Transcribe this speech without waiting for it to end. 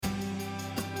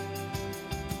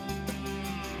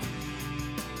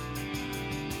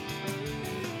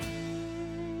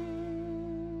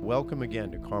welcome again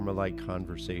to Carmelite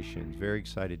Conversations. Very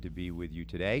excited to be with you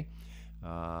today.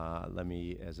 Let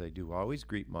me, as I do always,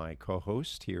 greet my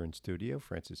co-host here in studio,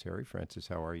 Francis Harry. Francis,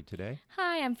 how are you today?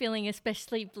 Hi, I'm feeling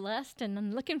especially blessed, and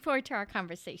I'm looking forward to our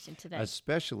conversation today.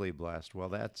 Especially blessed. Well,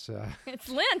 that's... It's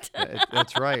Lent.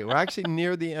 That's right. We're actually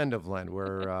near the end of Lent.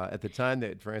 We're at the time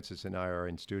that Francis and I are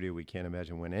in studio, we can't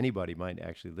imagine when anybody might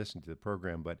actually listen to the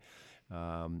program, but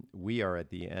we are at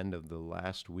the end of the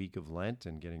last week of Lent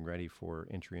and getting ready for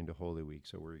entry into Holy Week.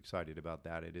 So we're excited about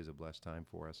that. It is a blessed time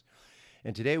for us.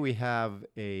 And today we have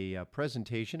a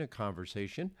presentation, a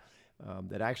conversation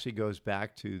that actually goes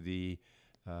back to the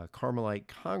Carmelite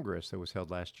Congress that was held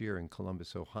last year in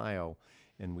Columbus, Ohio.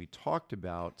 And we talked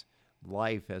about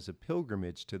life as a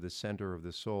pilgrimage to the center of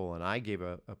the soul. And I gave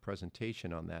a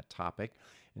presentation on that topic.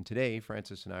 And today,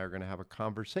 Francis and I are going to have a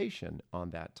conversation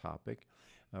on that topic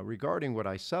regarding what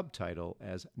I subtitle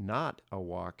as Not a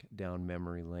Walk Down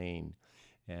Memory Lane.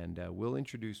 And we'll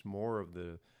introduce more of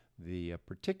the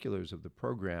particulars of the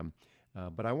program,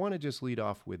 but I want to just lead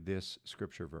off with this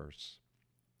scripture verse.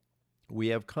 We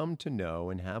have come to know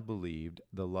and have believed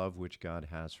the love which God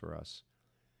has for us.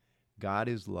 God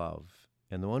is love,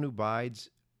 and the one who abides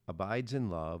in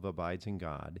love abides in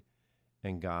God,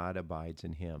 and God abides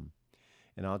in him.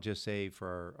 And I'll just say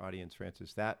for our audience,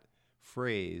 Francis, that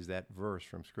phrase, that verse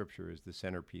from Scripture is the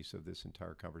centerpiece of this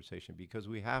entire conversation, because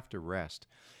we have to rest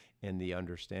in the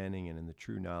understanding and in the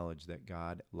true knowledge that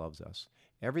God loves us.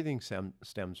 Everything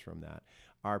stems from that.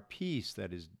 Our peace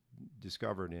that is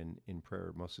discovered in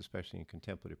prayer, most especially in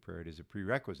contemplative prayer, it is a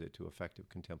prerequisite to effective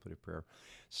contemplative prayer,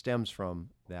 stems from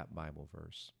that Bible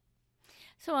verse.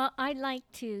 So I'd like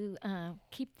to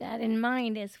keep that in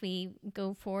mind as we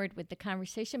go forward with the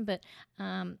conversation, but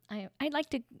I'd like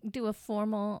to do a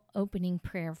formal opening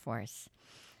prayer for us.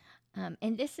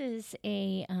 And this is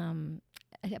a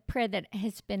prayer that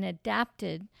has been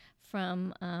adapted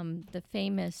from the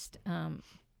famous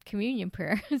communion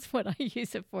prayer, is what I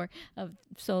use it for, of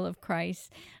Soul of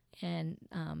Christ. And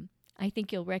I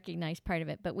think you'll recognize part of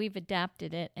it, but we've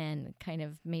adapted it and kind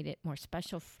of made it more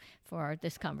special for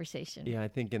this conversation. Yeah, I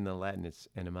think in the Latin it's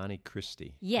Animani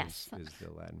Christi. Yes. Is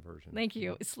the Latin version. Thank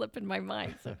you. It was slipping my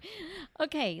mind. So.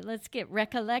 Okay, let's get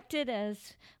recollected.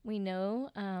 As we know,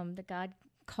 the God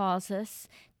calls us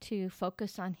to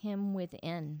focus on him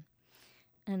within.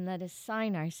 And let us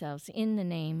sign ourselves in the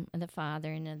name of the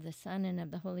Father, and of the Son, and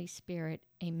of the Holy Spirit.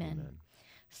 Amen. Amen.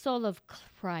 Soul of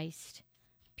Christ,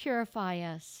 purify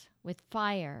us with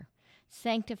fire,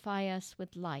 sanctify us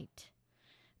with light.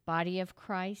 Body of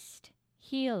Christ,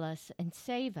 heal us and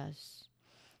save us.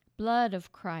 Blood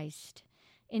of Christ,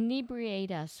 inebriate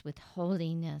us with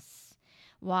holiness.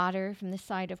 Water from the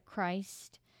side of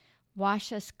Christ,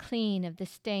 wash us clean of the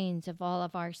stains of all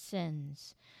of our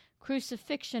sins.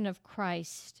 Crucifixion of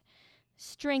Christ,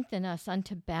 strengthen us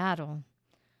unto battle.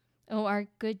 O our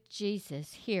good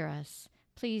Jesus, hear us.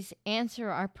 Please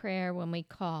answer our prayer when we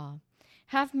call.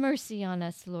 Have mercy on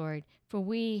us, Lord, for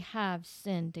we have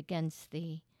sinned against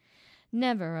thee.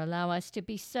 Never allow us to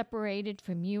be separated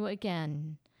from you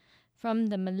again. From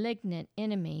the malignant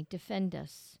enemy, defend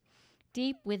us.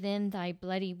 Deep within thy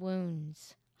bloody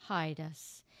wounds, hide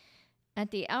us.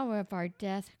 At the hour of our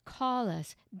death, call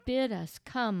us, bid us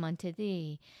come unto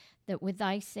thee, that with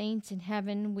thy saints in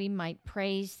heaven we might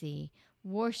praise thee,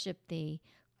 worship thee,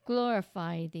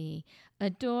 glorify thee,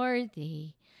 adore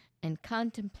thee, and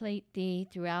contemplate thee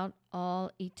throughout all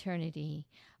eternity.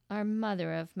 Our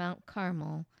Mother of Mount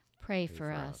Carmel, pray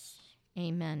for us.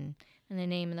 Amen. In the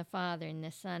name of the Father, and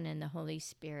the Son, and the Holy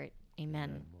Spirit.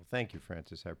 Amen. Well, thank you,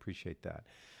 Francis. I appreciate that.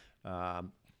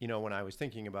 When I was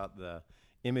thinking about the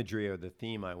imagery or the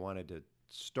theme I wanted to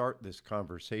start this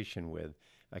conversation with,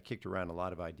 I kicked around a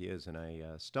lot of ideas, and I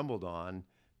stumbled on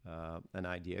an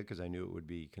idea because I knew it would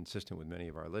be consistent with many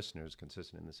of our listeners,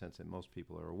 consistent in the sense that most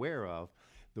people are aware of,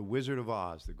 The Wizard of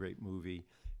Oz, the great movie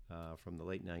from the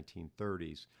late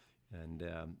 1930s. And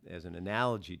as an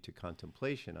analogy to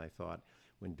contemplation, I thought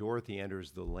when Dorothy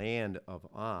enters the land of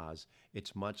Oz,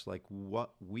 it's much like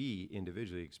what we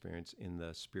individually experience in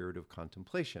the spirit of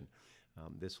contemplation.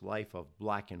 This life of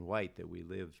black and white that we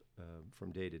live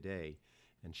from day to day,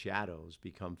 and shadows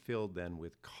become filled then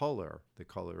with color, the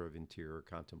color of interior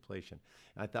contemplation.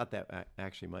 And I thought that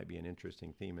actually might be an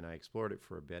interesting theme, and I explored it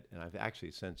for a bit, and I've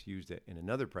actually since used it in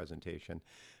another presentation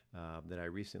that I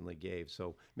recently gave.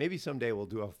 So maybe someday we'll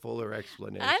do a fuller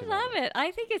explanation. I love it.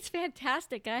 I think it's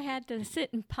fantastic. I had to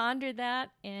sit and ponder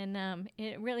that, and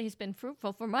it really has been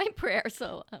fruitful for my prayer.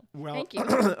 So thank you.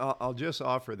 I'll just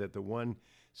offer that the one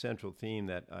central theme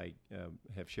that I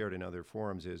have shared in other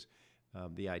forums is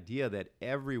the idea that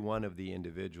every one of the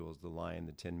individuals, the lion,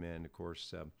 the Tin Man, of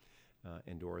course,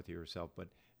 and Dorothy herself. But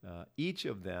each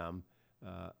of them,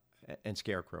 and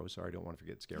Scarecrow, sorry, I don't want to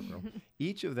forget Scarecrow,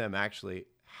 each of them actually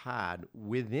had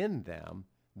within them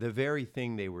the very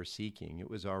thing they were seeking. It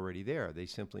was already there. They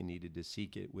simply needed to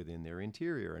seek it within their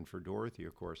interior. And for Dorothy,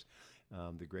 of course,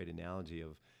 the great analogy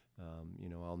of,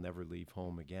 I'll never leave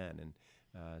home again. And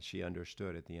she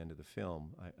understood at the end of the film.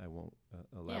 I won't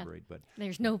elaborate, but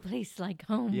there's no place like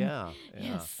home. Yeah.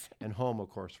 Yes. And home, of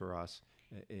course, for us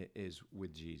is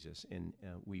with Jesus, and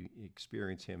we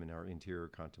experience him in our interior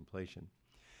contemplation.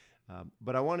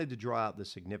 But I wanted to draw out the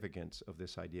significance of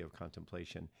this idea of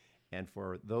contemplation. And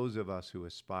for those of us who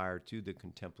aspire to the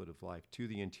contemplative life, to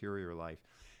the interior life,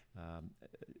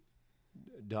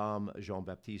 Dom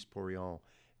Jean-Baptiste Pourrion,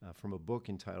 from a book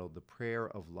entitled The Prayer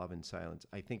of Love and Silence,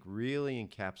 I think really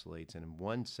encapsulates, and in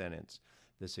one sentence,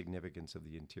 the significance of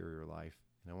the interior life.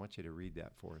 And I want you to read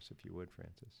that for us, if you would,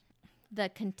 Frances. The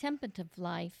contemplative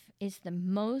life is the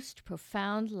most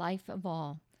profound life of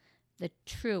all, the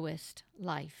truest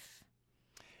life.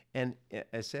 And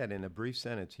as said, in a brief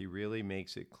sentence, he really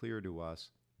makes it clear to us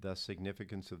the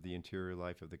significance of the interior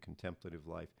life, of the contemplative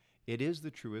life. It is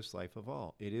the truest life of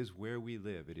all. It is where we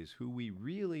live. It is who we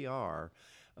really are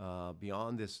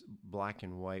beyond this black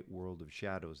and white world of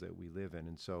shadows that we live in.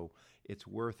 And so it's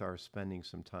worth our spending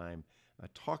some time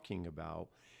talking about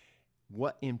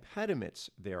what impediments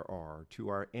there are to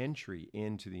our entry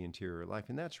into the interior life.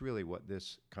 And that's really what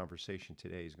this conversation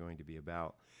today is going to be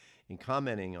about. In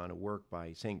commenting on a work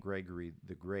by St. Gregory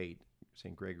the Great,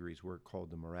 St. Gregory's work called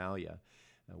the Moralia,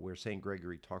 where St.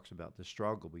 Gregory talks about the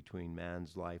struggle between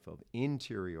man's life of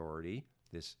interiority,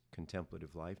 this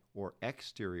contemplative life, or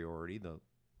exteriority, the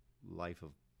life of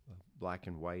black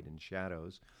and white and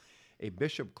shadows, a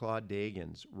Bishop Claude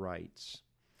Dagans writes,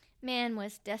 Man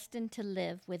was destined to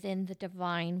live within the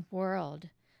divine world.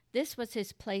 This was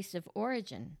his place of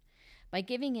origin. By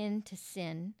giving in to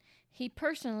sin, he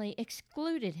personally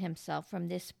excluded himself from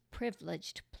this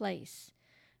privileged place.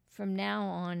 From now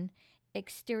on,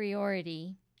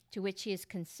 exteriority, to which he is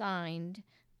consigned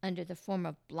under the form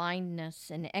of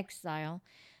blindness and exile,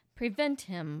 prevent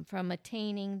him from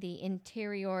attaining the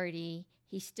interiority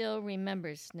he still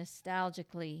remembers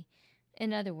nostalgically.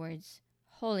 In other words,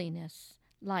 holiness,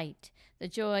 light, the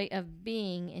joy of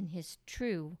being in his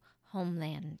true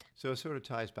homeland. So it sort of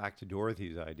ties back to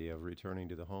Dorothy's idea of returning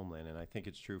to the homeland, and I think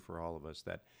it's true for all of us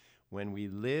that when we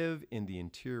live in the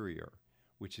interior,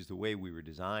 which is the way we were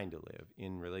designed to live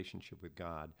in relationship with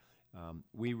God,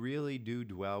 we really do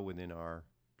dwell within our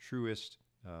truest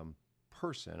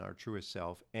person, our truest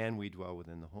self, and we dwell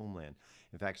within the homeland.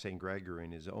 In fact, St. Gregory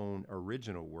in his own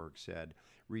original work said,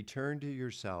 "Return to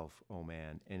yourself, O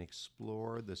man, and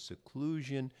explore the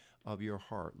seclusion of your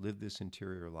heart. Live this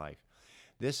interior life."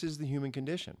 This is the human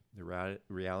condition, the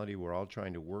reality we're all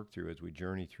trying to work through as we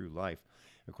journey through life.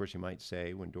 Of course, you might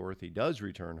say when Dorothy does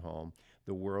return home,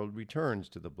 the world returns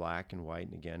to the black and white,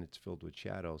 and again, it's filled with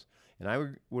shadows. And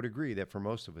I would agree that for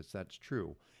most of us, that's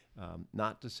true.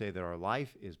 Not to say that our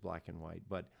life is black and white,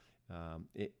 but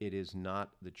it is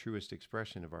not the truest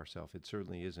expression of ourself. It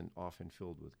certainly isn't often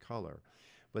filled with color.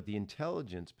 But the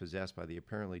intelligence possessed by the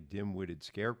apparently dim-witted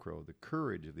scarecrow, the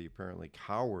courage of the apparently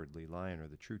cowardly lion, or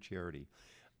the true charity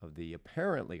of the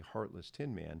apparently heartless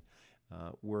tin man,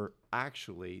 were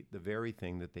actually the very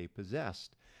thing that they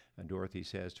possessed. Dorothy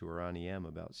says to her Auntie Em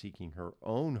about seeking her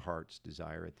own heart's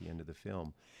desire at the end of the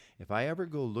film, "If I ever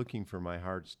go looking for my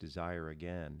heart's desire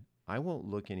again, I won't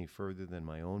look any further than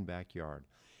my own backyard,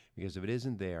 because if it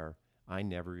isn't there, I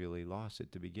never really lost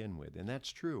it to begin with." And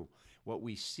that's true. What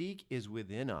we seek is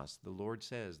within us. The Lord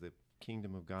says the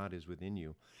kingdom of God is within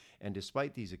you. And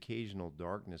despite these occasional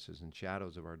darknesses and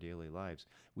shadows of our daily lives,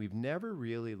 we've never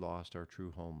really lost our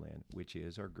true homeland, which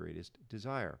is our greatest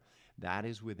desire. That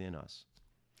is within us.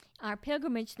 Our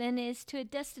pilgrimage, then, is to a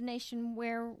destination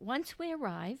where, once we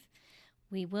arrive,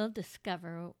 we will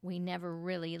discover we never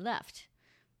really left.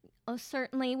 Oh,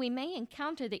 certainly, we may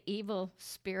encounter the evil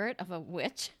spirit of a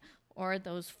witch or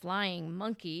those flying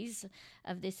monkeys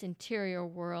of this interior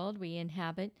world we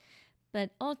inhabit,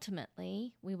 but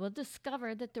ultimately, we will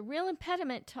discover that the real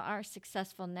impediment to our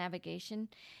successful navigation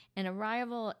and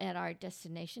arrival at our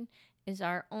destination is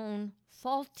our own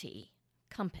faulty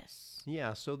compass.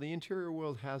 Yeah, so the interior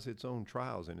world has its own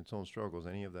trials and its own struggles.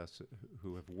 Any of us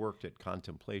who have worked at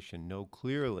contemplation know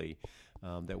clearly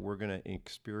that we're going to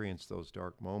experience those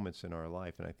dark moments in our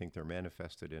life, and I think they're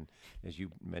manifested in, as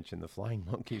you mentioned, the flying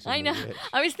monkeys. And I know. The witch.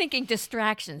 I was thinking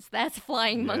distractions. That's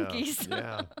flying monkeys.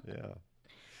 Yeah.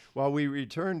 Well, we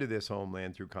return to this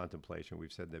homeland through contemplation.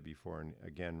 We've said that before, and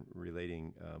again,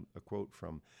 relating a quote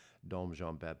from Dom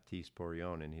Jean-Baptiste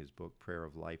Porrion in his book, Prayer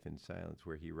of Life in Silence,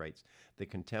 where he writes, "The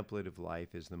contemplative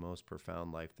life is the most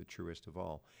profound life, the truest of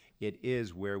all. It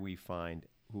is where we find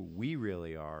who we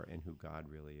really are and who God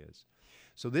really is."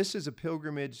 So this is a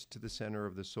pilgrimage to the center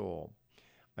of the soul.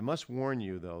 I must warn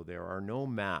you, though, there are no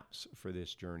maps for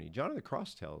this journey. John of the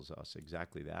Cross tells us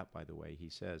exactly that, by the way. He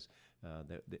says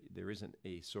that there isn't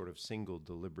a sort of single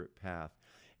deliberate path.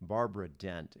 Barbara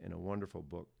Dent, in a wonderful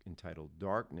book entitled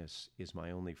 "Darkness is My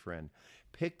Only Friend,"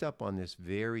 picked up on this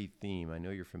very theme. I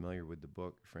know you're familiar with the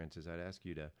book, Francis. I'd ask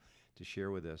you to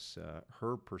share with us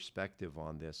her perspective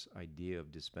on this idea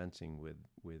of dispensing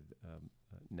with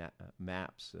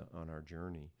maps on our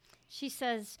journey. She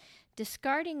says,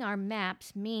 discarding our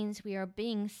maps means we are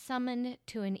being summoned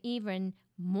to an even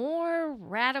more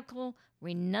radical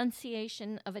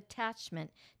renunciation of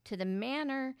attachment to the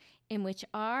manner in which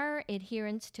our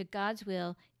adherence to God's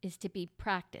will is to be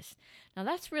practiced. Now,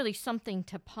 that's really something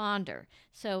to ponder.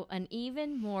 So, an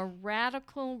even more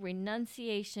radical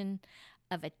renunciation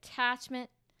of attachment,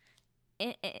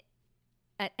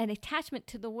 an attachment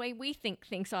to the way we think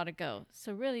things ought to go.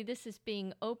 So, really, this is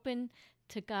being open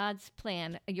to God's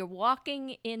plan. You're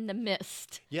walking in the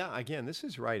mist. Yeah, again, this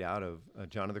is right out of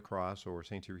John of the Cross or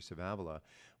St. Teresa of Avila,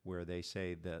 where they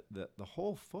say that the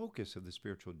whole focus of the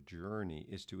spiritual journey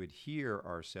is to adhere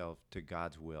ourselves to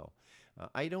God's will.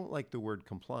 I don't like the word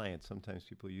compliance. Sometimes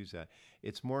people use that.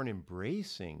 It's more an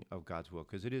embracing of God's will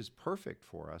because it is perfect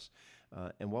for us.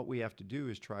 And what we have to do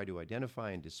is try to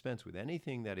identify and dispense with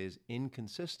anything that is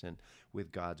inconsistent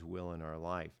with God's will in our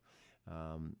life.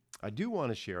 I do want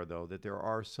to share, though, that there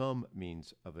are some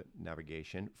means of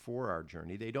navigation for our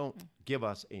journey. They don't give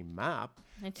us a map.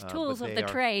 It's tools of the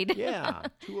trade. Yeah,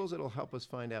 tools that will help us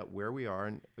find out where we are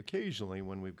and occasionally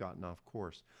when we've gotten off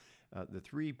course. The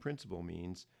three principal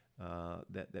means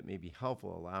that may be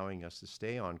helpful, allowing us to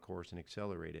stay on course and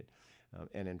accelerate it.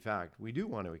 And in fact, we do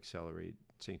want to accelerate.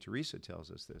 St. Teresa tells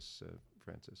us this,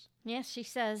 Francis. Yes, she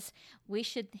says, we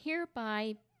should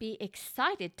hereby be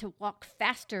excited to walk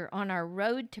faster on our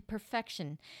road to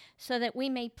perfection so that we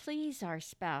may please our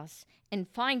spouse and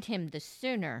find him the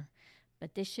sooner.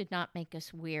 But this should not make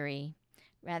us weary.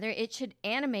 Rather, it should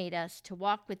animate us to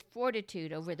walk with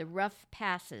fortitude over the rough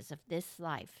passes of this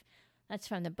life. That's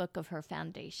from the book of her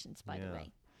Foundations, by the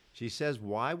way. She says,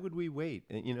 why would we wait?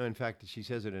 And, in fact, she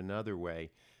says it another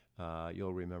way.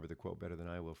 You'll remember the quote better than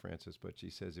I will, Francis, but she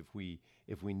says, if we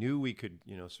knew we could,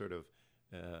 sort of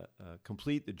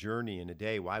complete the journey in a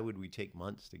day, why would we take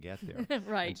months to get there?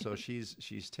 Right. And so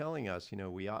she's telling us,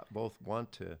 we both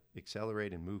want to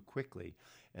accelerate and move quickly.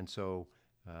 And so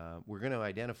we're going to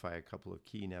identify a couple of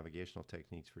key navigational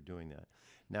techniques for doing that.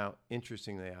 Now,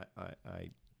 interestingly,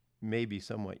 I may be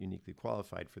somewhat uniquely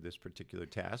qualified for this particular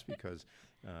task because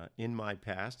in my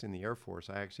past in the Air Force,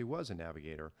 I actually was a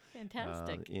navigator.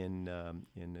 Fantastic. In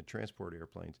transport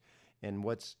airplanes. And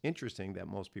what's interesting that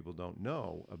most people don't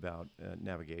know about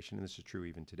navigation, and this is true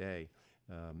even today,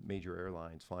 major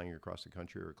airlines flying across the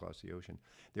country or across the ocean,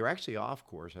 they're actually off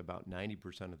course about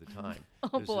 90% of the time.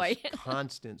 There's boy. This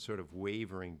constant sort of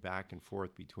wavering back and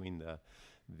forth between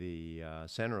the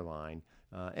center line.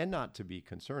 And not to be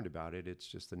concerned about it, it's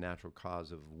just the natural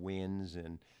cause of winds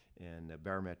and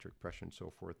barometric pressure and so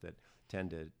forth that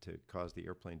tend to cause the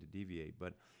airplane to deviate.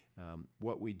 But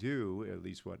what we do, at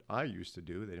least what I used to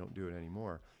do, they don't do it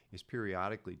anymore, is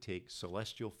periodically take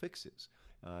celestial fixes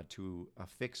to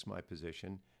affix my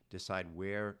position, decide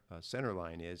where center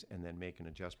line is, and then make an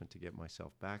adjustment to get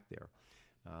myself back there.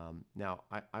 Now,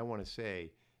 I want to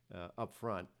say up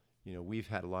front, we've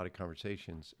had a lot of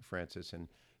conversations, Francis, and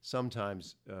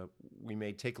sometimes we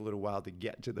may take a little while to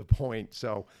get to the point.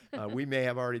 So we may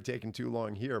have already taken too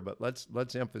long here, but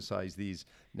let's emphasize these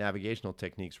navigational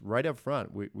techniques right up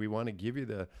front. We want to give you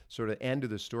the sort of end of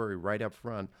the story right up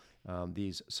front.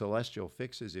 These celestial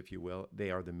fixes, if you will, they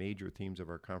are the major themes of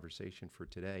our conversation for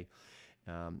today.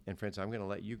 And Francis, I'm going to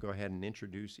let you go ahead and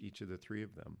introduce each of the three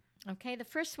of them. Okay, the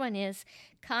first one is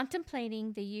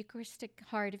contemplating the Eucharistic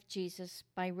heart of Jesus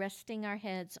by resting our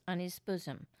heads on his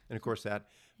bosom. And of course, that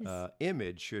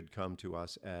image should come to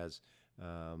us as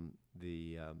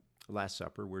the Last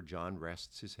Supper, where John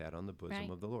rests his head on the bosom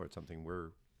of the Lord, something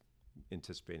we're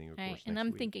anticipating, of course, and next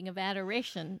I'm week. thinking of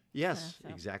adoration. Yes,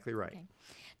 exactly right. Okay.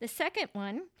 The second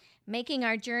one, making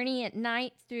our journey at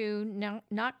night through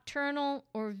nocturnal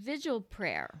or vigil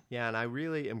prayer. Yeah, and I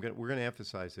really we're going to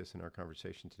emphasize this in our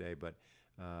conversation today, but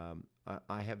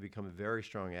I have become a very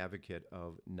strong advocate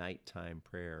of nighttime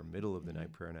prayer, middle of the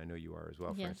night prayer, and I know you are as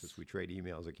well, Francis. Yes. We trade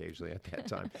emails occasionally at that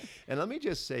time. And let me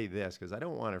just say this, because I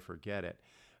don't want to forget it.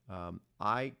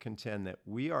 I contend that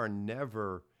we are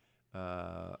never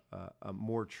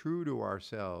more true to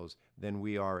ourselves than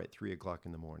we are at 3 o'clock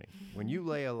in the morning. When you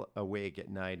lay awake at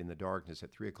night in the darkness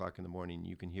at 3 o'clock in the morning,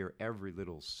 you can hear every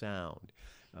little sound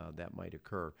that might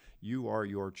occur. You are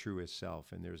your truest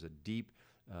self, and there's a deep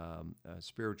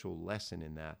spiritual lesson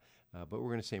in that. But we're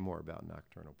going to say more about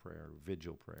nocturnal prayer,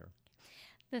 vigil prayer.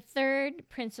 The third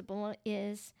principle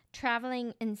is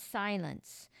traveling in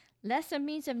silence, less a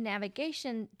means of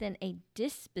navigation than a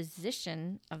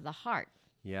disposition of the heart.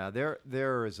 Yeah,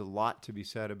 there is a lot to be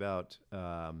said about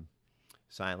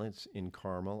silence in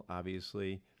Carmel.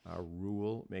 Obviously, our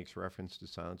rule makes reference to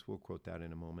silence. We'll quote that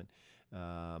in a moment.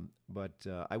 But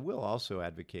I will also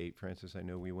advocate, Francis, I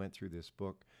know we went through this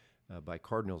book by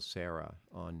Cardinal Sarah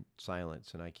on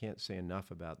silence, and I can't say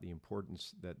enough about the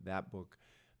importance that book,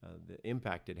 the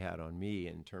impact it had on me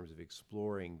in terms of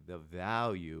exploring the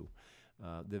value,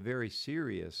 the very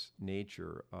serious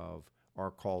nature of our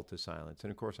call to silence.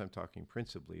 And of course, I'm talking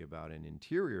principally about an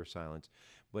interior silence,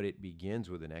 but it begins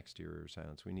with an exterior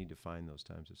silence. We need to find those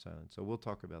times of silence. So we'll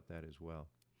talk about that as well.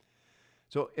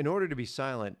 So in order to be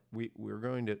silent, we're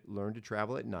going to learn to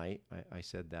travel at night. I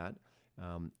said that.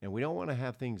 And we don't want to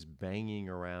have things banging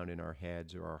around in our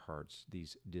heads or our hearts,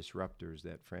 these disruptors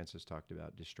that Francis talked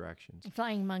about, distractions.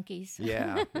 Flying monkeys.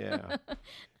 Yeah.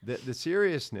 The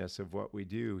seriousness of what we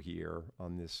do here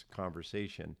on this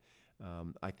conversation,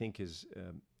 I think, is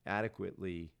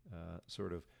adequately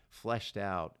sort of fleshed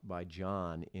out by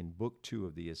John in Book 2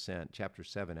 of the Ascent, chapter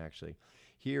 7, actually.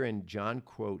 Herein, John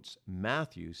quotes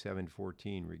Matthew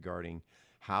 7:14 regarding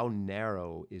how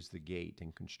narrow is the gate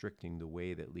and constricting the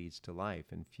way that leads to life,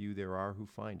 and few there are who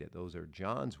find it. Those are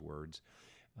John's words.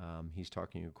 He's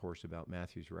talking, of course, about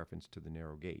Matthew's reference to the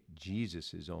narrow gate,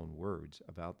 Jesus' own words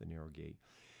about the narrow gate.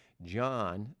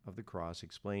 John of the Cross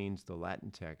explains the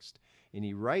Latin text, and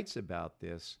he writes about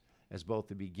this as both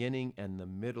the beginning and the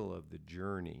middle of the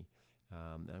journey.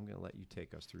 I'm going to let you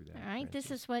take us through that. All right, Francis.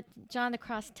 this is what John the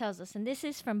Cross tells us, and this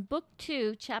is from Book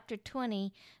 2, chapter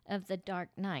 20 of the Dark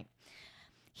Night.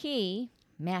 He,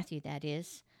 Matthew that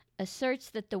is, asserts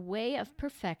that the way of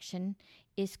perfection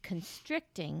is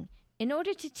constricting in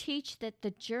order to teach that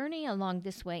the journey along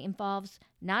this way involves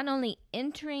not only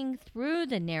entering through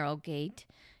the narrow gate,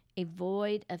 a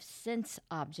void of sense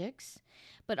objects,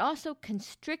 but also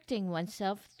constricting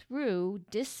oneself through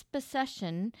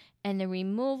dispossession and the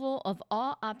removal of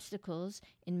all obstacles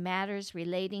in matters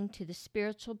relating to the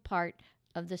spiritual part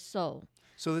of the soul.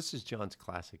 So this is John's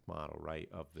classic model, right,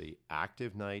 of the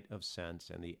active night of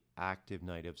sense and the active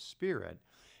night of spirit.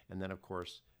 And then, of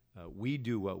course, we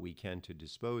do what we can to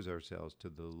dispose ourselves to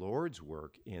the Lord's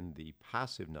work in the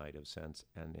passive night of sense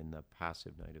and in the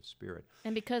passive night of spirit.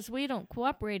 And because we don't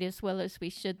cooperate as well as we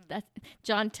should, that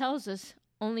John tells us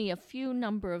only a few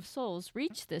number of souls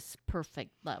reach this perfect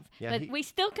love. Yeah, but we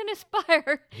still can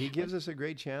aspire. He gives us a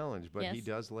great challenge, but Yes. he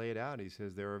does lay it out. He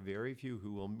says there are very few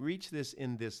who will reach this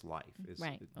in this life.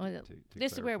 Right. To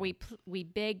This is where clarify. we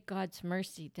beg God's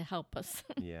mercy to help us.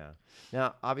 Yeah.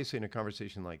 Now, obviously, in a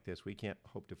conversation like this, we can't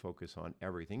hope to focus on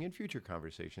everything. In future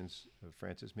conversations,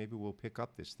 Francis, maybe we'll pick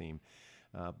up this theme.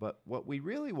 But what we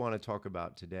really want to talk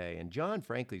about today, and John,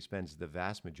 frankly, spends the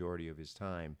vast majority of his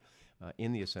time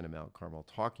in the Ascent of Mount Carmel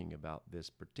talking about this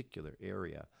particular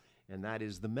area, and that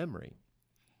is the memory.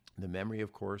 The memory,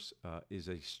 of course, is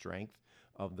a strength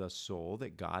of the soul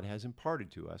that God has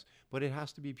imparted to us, but it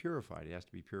has to be purified. It has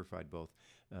to be purified both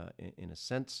in a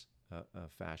sense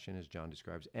fashion, as John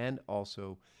describes, and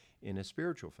also in a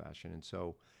spiritual fashion. And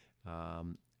so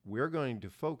we're going to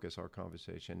focus our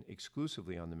conversation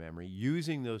exclusively on the memory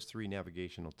using those three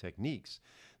navigational techniques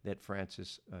that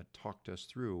Francis talked us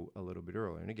through a little bit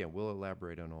earlier. And again, we'll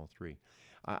elaborate on all three.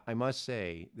 I must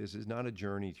say, this is not a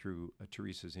journey through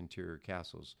Teresa's interior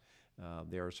castles.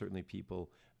 There are certainly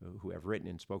people who have written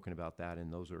and spoken about that,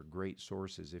 and those are great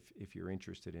sources if you're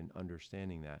interested in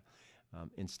understanding that.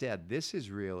 Instead, this is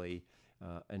really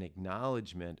an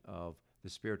acknowledgement of the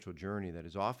spiritual journey that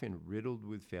is often riddled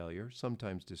with failure,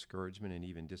 sometimes discouragement and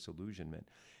even disillusionment.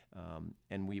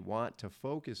 And we want to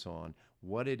focus on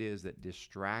what it is that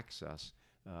distracts us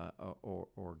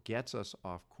or gets us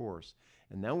off course.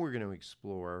 And then we're going to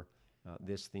explore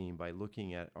this theme by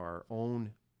looking at our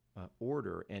own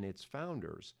order and its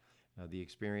founders, the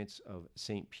experience of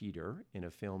St. Peter in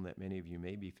a film that many of you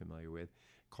may be familiar with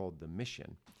called The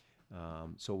Mission.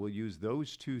 So we'll use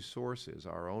those two sources,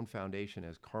 our own foundation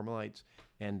as Carmelites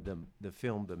and the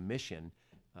film The Mission,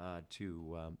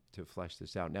 to flesh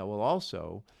this out. Now we'll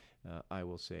also, I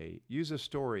will say, use a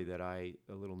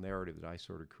little narrative that I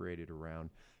sort of created around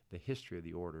the history of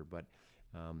the order. But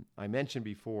I mentioned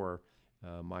before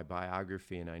my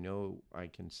biography, and I know I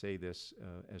can say this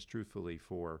as truthfully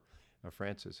for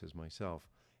Francis as myself,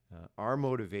 our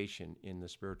motivation in the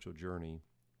spiritual journey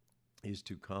is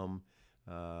to come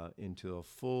into a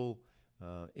full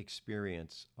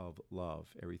experience of love.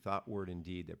 Every thought, word, and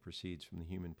deed that proceeds from the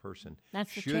human person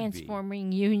That's the should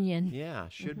transforming union.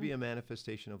 should be a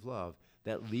manifestation of love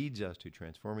that leads us to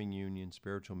transforming union,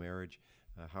 spiritual marriage,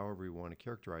 however you want to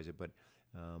characterize it. But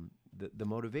the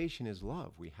motivation is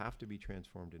love. We have to be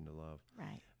transformed into love.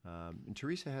 Right. And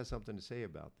Teresa has something to say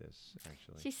about this,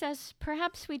 actually. She says,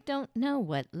 perhaps we don't know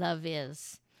what love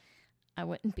is. I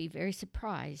wouldn't be very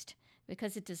surprised,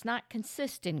 because it does not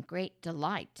consist in great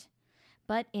delight,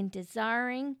 but in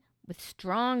desiring with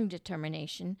strong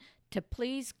determination to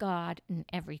please God in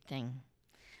everything.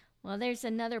 Well, there's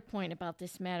another point about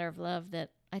this matter of love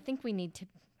that I think we need to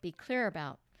be clear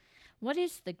about. What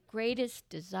is the greatest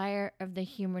desire of the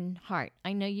human heart?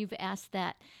 I know you've asked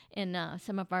that in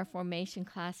some of our formation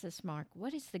classes, Mark.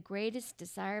 What is the greatest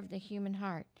desire of the human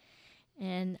heart?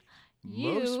 And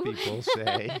most people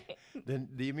say,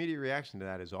 the immediate reaction to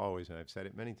that is always, and I've said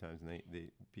it many times, and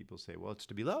people say, well, it's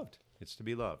to be loved. It's to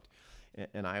be loved.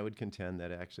 And I would contend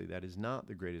that actually that is not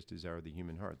the greatest desire of the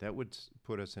human heart. That would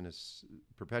put us in a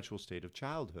perpetual state of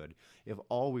childhood if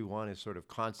all we want is sort of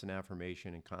constant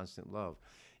affirmation and constant love.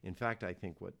 In fact, I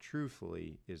think what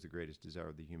truthfully is the greatest desire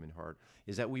of the human heart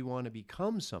is that we want to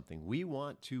become something. We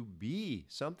want to be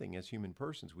something as human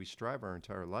persons. We strive our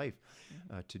entire life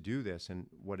to do this. And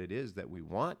what it is that we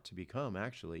want to become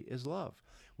actually is love.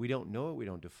 We don't know it. We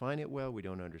don't define it well. We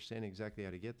don't understand exactly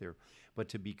how to get there. But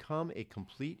to become a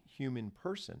complete human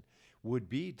person would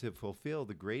be to fulfill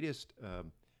the greatest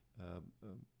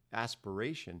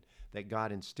aspiration that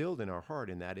God instilled in our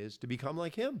heart, and that is to become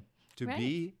like Him, to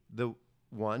be the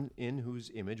one in whose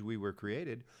image we were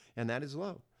created, and that is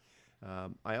love.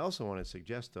 I also want to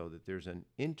suggest, though, that there's an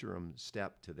interim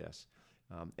step to this,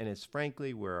 and it's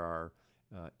frankly where our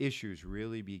issues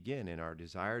really begin in our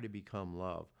desire to become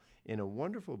love. In a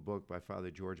wonderful book by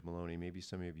Father George Maloney, maybe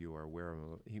some of you are aware of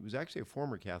him, he was actually a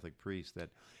former Catholic priest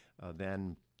that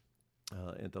then,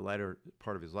 at the latter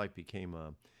part of his life, became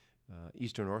a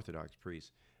Eastern Orthodox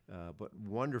priest, but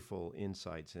wonderful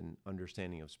insights and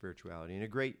understanding of spirituality, and a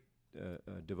great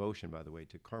devotion, by the way,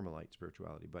 to Carmelite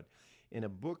spirituality. But in a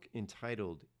book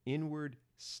entitled Inward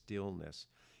Stillness,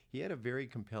 he had a very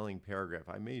compelling paragraph.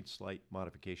 I made slight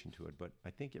modification to it, but I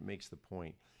think it makes the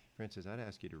point. Francis, I'd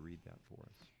ask you to read that for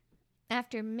us.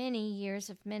 After many years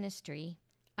of ministry,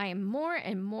 I am more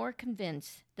and more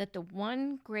convinced that the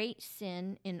one great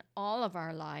sin in all of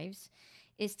our lives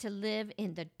is to live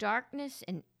in the darkness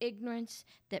and ignorance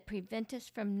that prevent us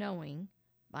from knowing,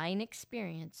 by an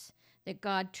experience, that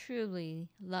God truly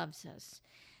loves us.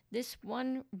 This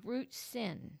one root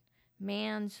sin,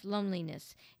 man's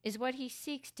loneliness, is what he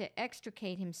seeks to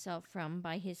extricate himself from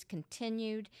by his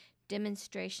continued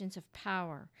demonstrations of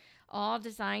power, all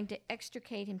designed to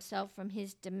extricate himself from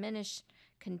his diminished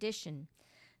condition.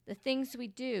 The things we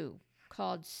do,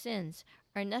 called sins,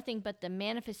 are nothing but the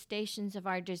manifestations of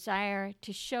our desire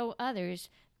to show others,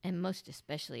 and most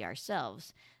especially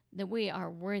ourselves, that we are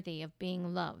worthy of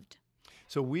being loved.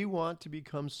 So we want to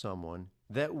become someone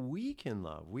that we can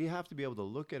love. We have to be able to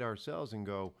look at ourselves and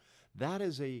go, that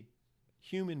is a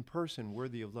human person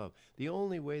worthy of love. The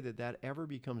only way that that ever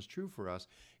becomes true for us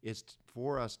is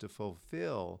for us to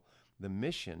fulfill the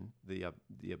mission, the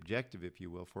objective, if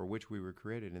you will, for which we were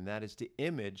created, and that is to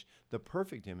image the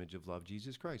perfect image of love,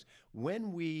 Jesus Christ.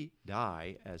 When we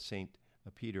die, as St.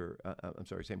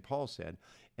 Paul said,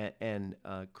 and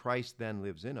Christ then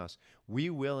lives in us, we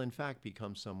will in fact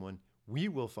become someone we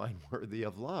will find worthy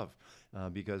of love,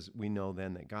 because we know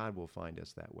then that God will find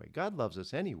us that way. God loves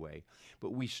us anyway,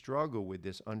 but we struggle with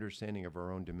this understanding of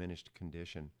our own diminished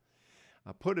condition.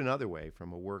 Put another way,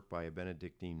 from a work by a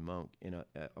Benedictine monk in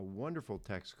a wonderful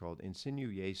text called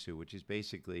Insinu Jesu, which is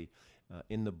basically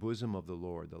in the bosom of the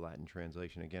Lord, the Latin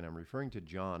translation. Again, I'm referring to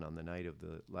John on the night of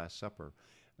the Last Supper,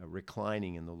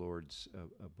 reclining in the Lord's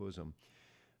bosom.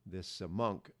 This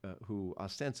monk, who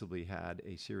ostensibly had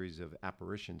a series of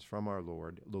apparitions from our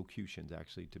Lord, locutions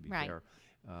actually, to be fair,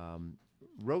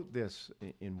 wrote this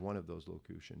in one of those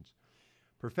locutions.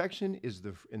 Perfection is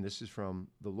and this is from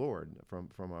the Lord, from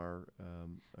our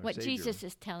what Savior. Jesus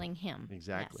is telling him.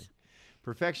 Exactly. Yes.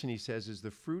 Perfection, he says, is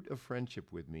the fruit of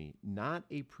friendship with me, not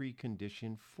a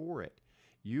precondition for it.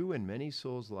 You and many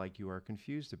souls like you are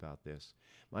confused about this.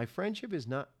 My friendship is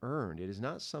not earned. It is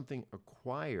not something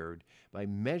acquired by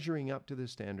measuring up to the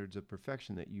standards of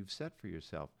perfection that you've set for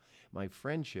yourself. My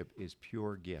friendship is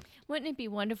pure gift. Wouldn't it be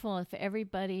wonderful if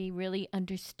everybody really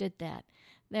understood that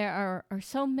there are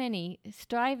so many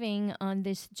striving on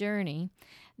this journey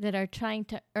that are trying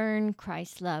to earn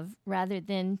Christ's love rather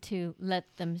than to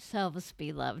let themselves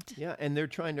be loved. Yeah, and they're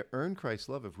trying to earn Christ's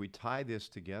love. If we tie this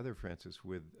together, Francis,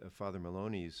 with Father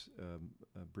Maloney's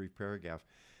brief paragraph,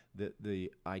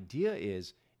 the idea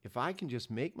is if I can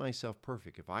just make myself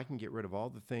perfect, if I can get rid of all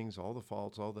the things, all the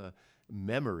faults, all the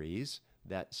memories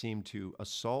that seem to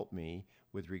assault me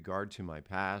with regard to my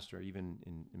past, or even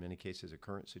in many cases a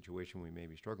current situation we may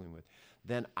be struggling with,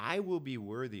 then I will be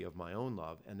worthy of my own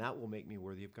love, and that will make me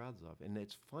worthy of God's love. And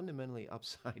it's fundamentally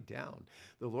upside down.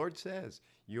 The Lord says,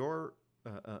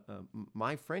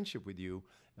 my friendship with you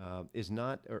is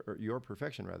not, or your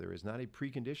perfection rather, is not a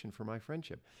precondition for my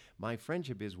friendship. My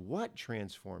friendship is what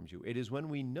transforms you. It is when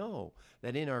we know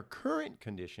that in our current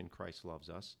condition Christ loves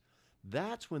us.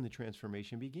 That's when the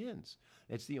transformation begins.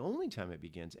 It's the only time it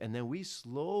begins. And then we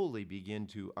slowly begin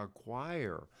to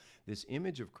acquire this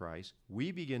image of Christ.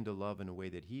 We begin to love in a way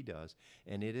that he does.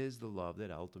 And it is the love that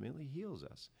ultimately heals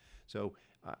us. So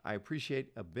I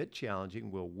appreciate a bit challenging.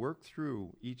 We'll work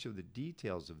through each of the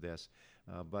details of this.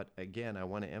 But again, I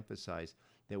want to emphasize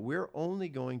that we're only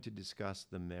going to discuss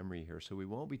the memory here. So we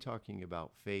won't be talking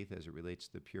about faith as it relates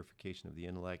to the purification of the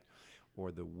intellect, or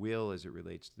the will as it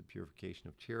relates to the purification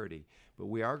of charity. But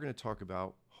we are going to talk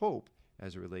about hope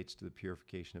as it relates to the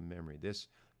purification of memory. This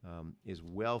is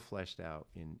well fleshed out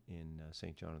in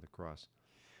St. John of the Cross.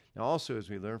 Now also, as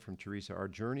we learn from Teresa, our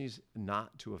journey's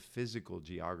not to a physical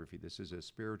geography. This is a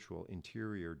spiritual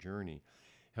interior journey.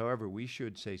 However, we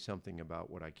should say something about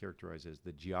what I characterize as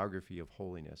the geography of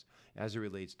holiness as it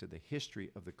relates to the history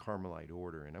of the Carmelite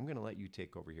order. And I'm going to let you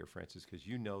take over here, Francis, because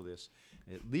you know this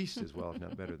at least as well, if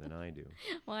not better than I do.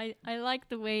 Well, I like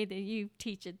the way that you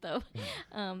teach it, though.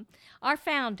 Our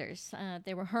founders,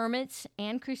 they were hermits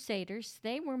and crusaders.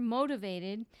 They were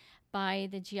motivated by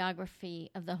the geography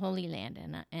of the Holy Land.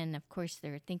 And of course,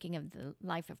 they're thinking of the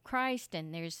life of Christ,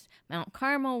 and there's Mount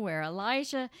Carmel where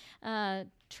Elijah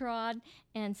trod.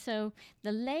 And so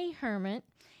the lay hermit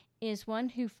is one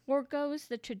who forgoes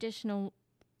the traditional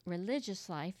religious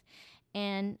life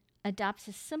and adopts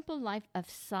a simple life of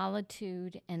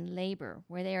solitude and labor,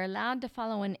 where they are allowed to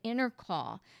follow an inner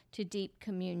call to deep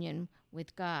communion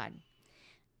with God.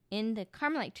 In the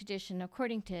Carmelite tradition,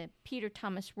 according to Peter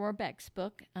Thomas Rohrbeck's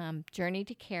book, Journey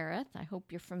to Kerith, I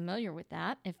hope you're familiar with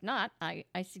that. If not, I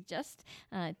suggest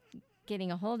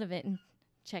getting a hold of it and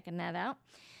checking that out.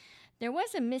 There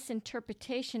was a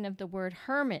misinterpretation of the word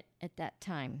hermit at that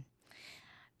time.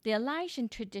 The Elijah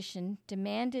tradition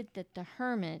demanded that the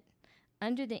hermit,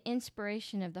 under the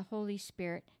inspiration of the Holy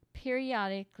Spirit,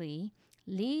 periodically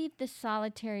leave the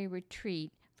solitary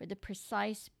retreat for the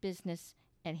precise business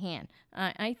at hand.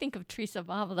 I think of Teresa of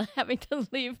Avila having to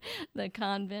leave the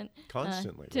convent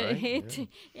constantly, right?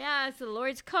 Yeah, it's the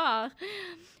Lord's call.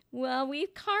 Well, we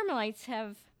Carmelites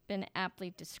have been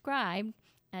aptly described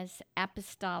as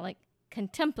apostolic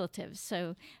contemplatives.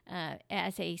 So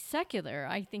as a secular,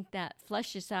 I think that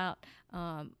fleshes out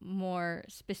more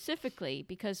specifically,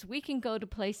 because we can go to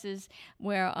places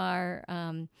where our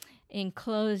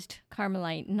enclosed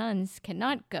Carmelite nuns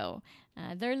cannot go.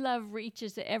 Their love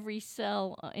reaches every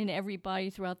cell in every body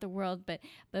throughout the world, but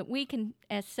we can,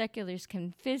 as seculars,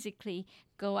 can physically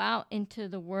go out into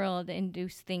the world and do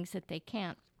things that they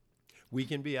can't. We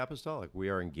can be apostolic. We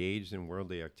are engaged in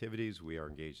worldly activities. We are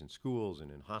engaged in schools and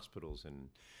in hospitals and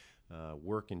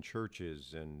work in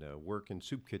churches and work in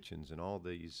soup kitchens and all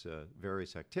these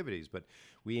various activities. But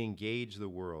we engage the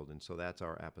world, and so that's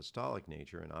our apostolic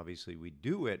nature. And obviously we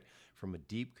do it from a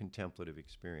deep contemplative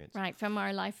experience. Right, from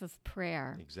our life of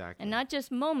prayer. Exactly. And not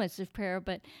just moments of prayer,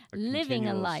 but a living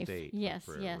a continual life. state Yes,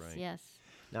 of prayer, yes, right? yes.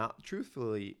 Now,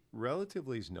 truthfully,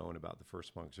 relatively is known about the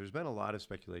first monks. There's been a lot of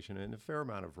speculation and a fair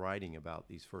amount of writing about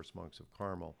these first monks of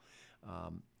Carmel.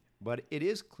 But it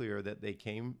is clear that they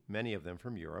came, many of them,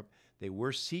 from Europe. They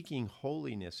were seeking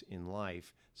holiness in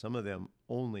life, some of them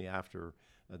only after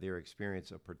their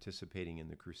experience of participating in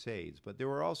the Crusades. But there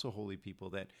were also holy people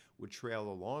that would trail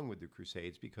along with the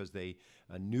Crusades because they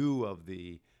knew of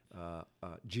the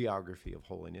geography of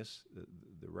holiness,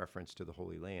 the reference to the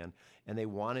Holy Land, and they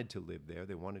wanted to live there,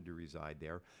 they wanted to reside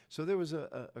there. So there was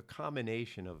a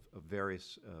combination of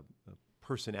various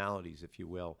personalities, if you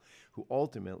will, who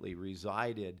ultimately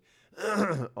resided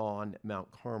on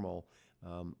Mount Carmel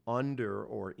under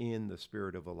or in the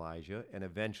spirit of Elijah, and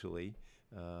eventually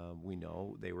we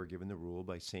know they were given the rule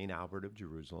by St. Albert of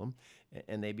Jerusalem,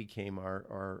 and they became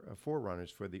our forerunners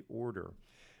for the order.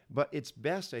 But it's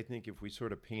best, I think, if we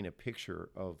sort of paint a picture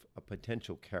of a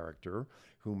potential character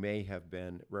who may have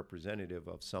been representative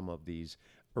of some of these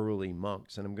early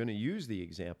monks. And I'm going to use the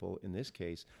example in this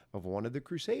case of one of the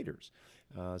Crusaders,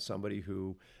 somebody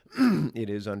who it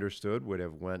is understood would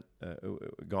have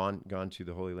gone to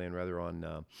the Holy Land rather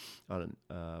on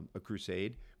a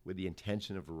crusade with the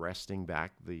intention of wresting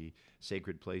back the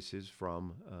sacred places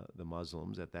from the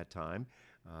Muslims at that time,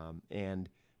 and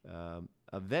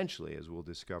eventually, as we'll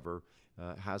discover,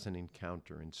 has an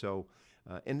encounter. And so,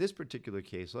 in this particular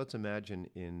case, let's imagine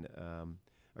in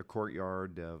a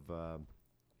courtyard of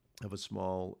a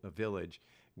small village,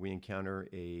 we encounter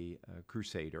a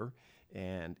crusader,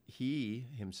 and he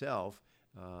himself,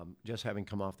 just having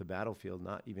come off the battlefield,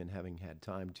 not even having had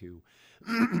time to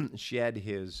shed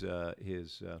his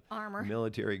Armor.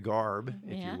 military garb,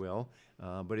 if Yeah. you will,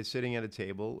 but is sitting at a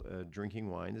table drinking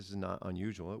wine. This is not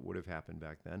unusual. It would have happened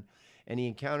back then. And he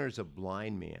encounters a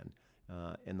blind man.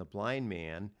 And the blind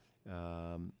man,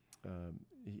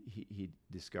 he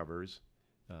discovers...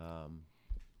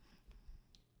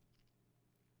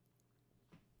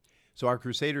 So our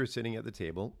crusader is sitting at the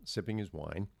table, sipping his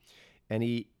wine, and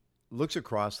he looks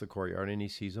across the courtyard and he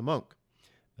sees a monk.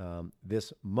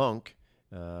 This monk,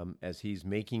 as he's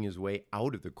making his way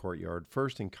out of the courtyard,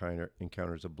 first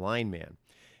encounters a blind man,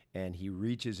 and he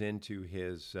reaches into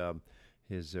his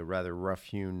rather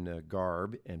rough-hewn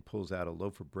garb and pulls out a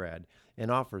loaf of bread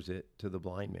and offers it to the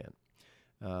blind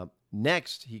man.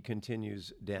 Next, he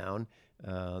continues down,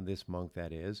 this monk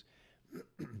that is,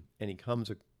 and he comes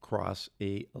across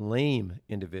a lame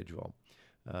individual.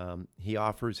 He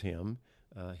offers him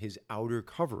his outer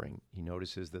covering. He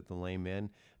notices that the lame man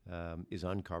is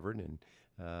uncovered, and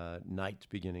night's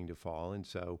beginning to fall, and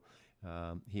so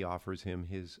he offers him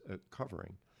his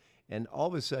covering. And all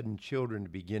of a sudden, children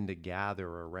begin to gather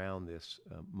around this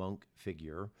monk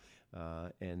figure,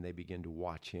 and they begin to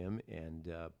watch him and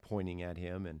pointing at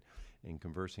him and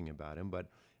conversing about him. But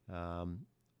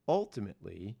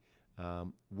ultimately,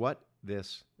 what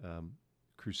this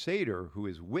crusader who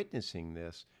is witnessing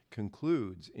this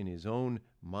concludes in his own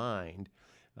mind,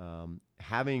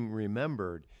 having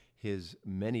remembered his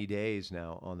many days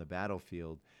now on the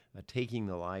battlefield, taking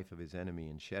the life of his enemy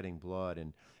and shedding blood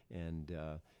and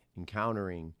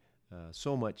encountering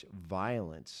so much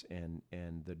violence and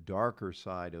the darker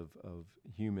side of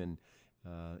human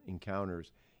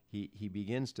encounters, he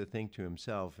begins to think to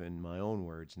himself, in my own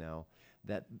words now,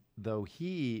 that though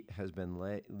he has been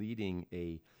leading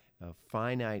a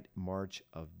finite march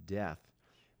of death,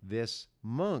 this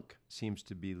monk seems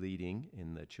to be leading,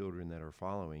 in the children that are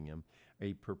following him,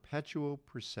 a perpetual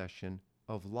procession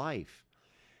of life.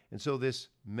 And so this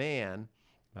man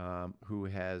who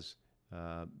has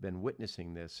been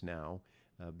witnessing this now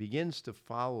begins to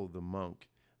follow the monk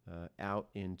out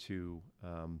into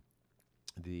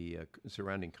the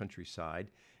surrounding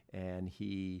countryside, and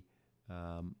he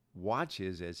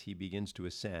watches as he begins to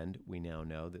ascend. We now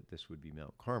know that this would be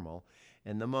Mount Carmel,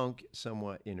 and the monk,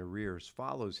 somewhat in arrears,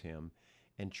 follows him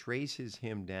and traces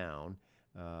him down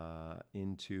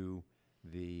into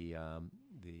the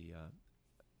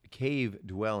cave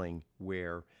dwelling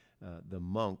where the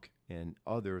monk and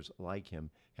others like him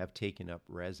have taken up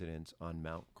residence on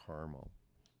Mount Carmel.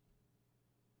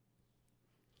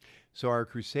 So our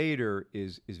crusader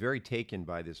is very taken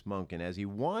by this monk, and as he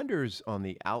wanders on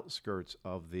the outskirts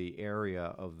of the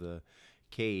area of the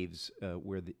caves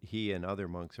where he and other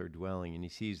monks are dwelling, and he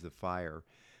sees the fire,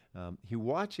 he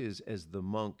watches as the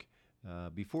monk,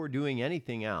 before doing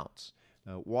anything else,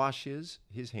 washes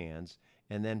his hands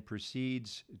and then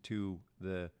proceeds to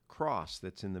the cross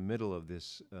that's in the middle of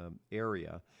this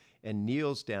area and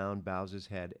kneels down, bows his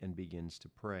head, and begins to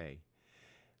pray.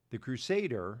 The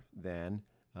crusader then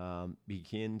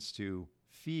begins to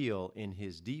feel in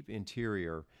his deep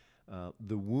interior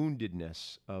the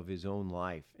woundedness of his own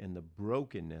life and the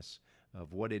brokenness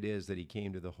of what it is that he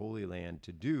came to the Holy Land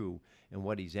to do and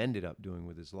what he's ended up doing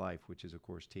with his life, which is, of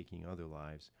course, taking other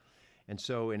lives. And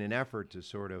so in an effort to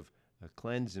sort of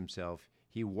cleanse himself,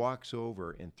 he walks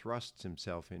over and thrusts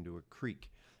himself into a creek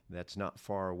that's not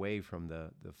far away from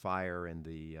the fire and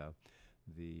the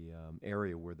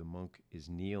area where the monk is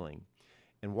kneeling.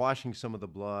 And washing some of the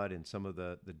blood and some of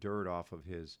the dirt off of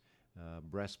his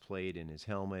breastplate and his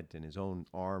helmet and his own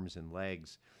arms and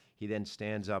legs, he then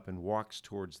stands up and walks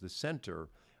towards the center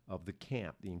of the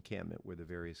camp, the encampment where the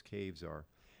various caves are.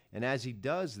 And as he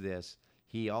does this,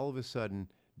 he all of a sudden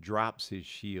drops his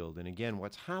shield. And again,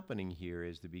 what's happening here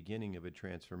is the beginning of a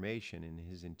transformation in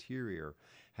his interior,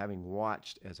 having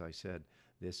watched, as I said,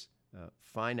 this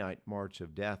finite march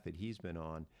of death that he's been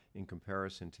on in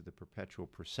comparison to the perpetual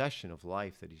procession of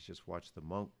life that he's just watched the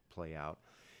monk play out.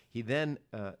 He then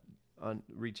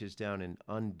reaches down and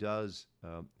undoes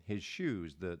his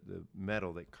shoes, the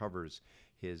metal that covers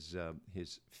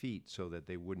his feet so that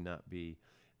they would not be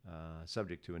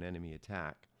subject to an enemy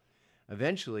attack.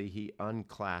 Eventually, he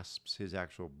unclasps his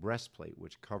actual breastplate,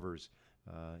 which covers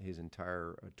his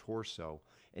entire torso,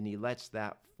 and he lets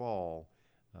that fall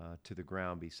to the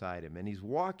ground beside him. And he's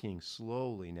walking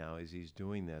slowly now as he's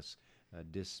doing this,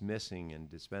 dismissing and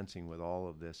dispensing with all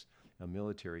of this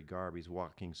military garb. He's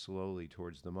walking slowly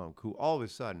towards the monk, who all of a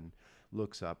sudden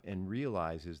looks up and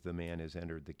realizes the man has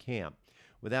entered the camp.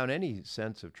 Without any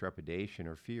sense of trepidation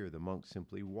or fear, the monk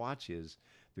simply watches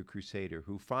the crusader,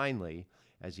 who finally,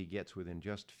 as he gets within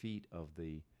just feet of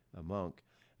the monk,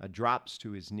 drops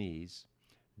to his knees,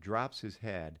 drops his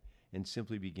head, and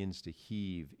simply begins to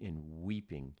heave in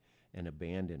weeping and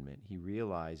abandonment. He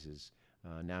realizes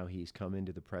now he's come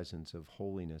into the presence of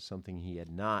holiness, something he had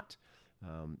not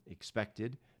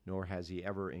expected, nor has he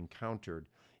ever encountered.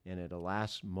 And at a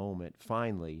last moment,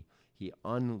 finally, he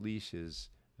unleashes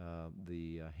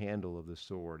the handle of the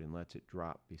sword and lets it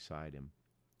drop beside him.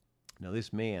 Now,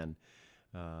 this man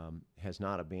has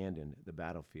not abandoned the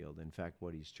battlefield. In fact,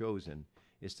 what he's chosen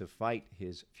is to fight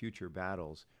his future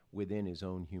battles within his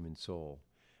own human soul.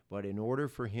 But in order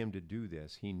for him to do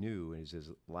this, he knew as his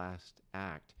last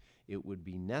act, it would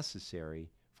be necessary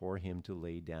for him to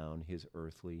lay down his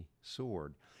earthly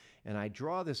sword. And I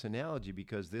draw this analogy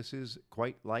because this is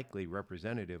quite likely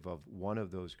representative of one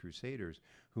of those crusaders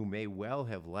who may well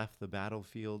have left the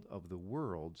battlefield of the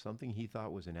world, something he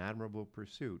thought was an admirable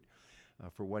pursuit,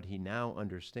 for what he now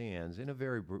understands, in a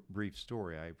very brief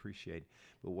story, I appreciate,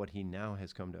 but what he now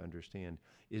has come to understand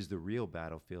is the real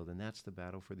battlefield, and that's the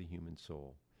battle for the human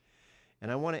soul.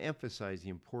 And I want to emphasize the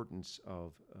importance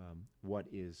of what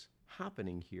is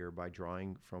happening here by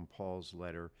drawing from Paul's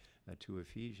letter to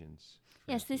Ephesians.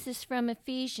 Yes, this is from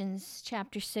Ephesians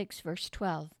chapter 6, verse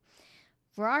 12.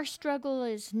 For our struggle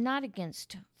is not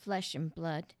against flesh and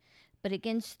blood, but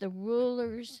against the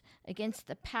rulers, against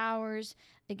the powers,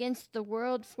 against the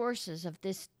world forces of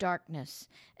this darkness,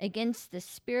 against the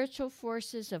spiritual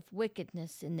forces of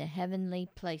wickedness in the heavenly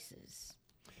places.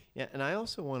 Yeah, and I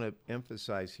also want to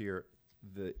emphasize here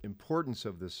the importance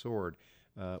of the sword.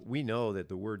 We know that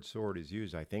the word sword is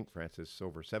used, I think, Francis,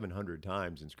 over 700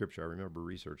 times in Scripture. I remember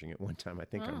researching it one time. I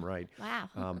think I'm right.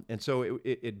 Wow. And so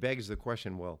it begs the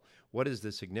question, well, what is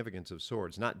the significance of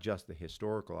swords? Not just the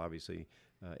historical, obviously,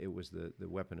 it was the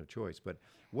weapon of choice, but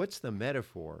what's the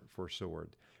metaphor for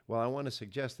sword? Well, I want to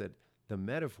suggest that the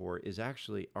metaphor is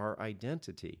actually our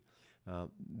identity.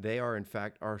 They are, in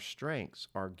fact, our strengths,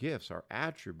 our gifts, our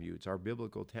attributes, our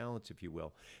biblical talents, if you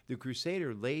will. The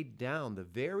Crusader laid down the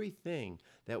very thing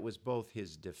that was both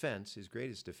his defense, his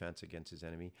greatest defense against his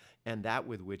enemy, and that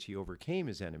with which he overcame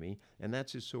his enemy, and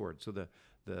that's his sword. So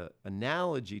the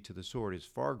analogy to the sword is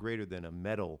far greater than a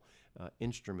metal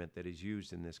instrument that is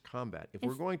used in this combat. If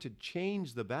we're going to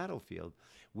change the battlefield,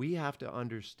 we have to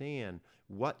understand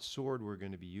what sword we're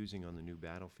going to be using on the new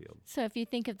battlefield. So if you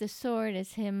think of the sword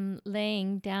as him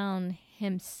laying down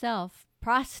himself,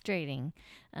 prostrating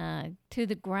to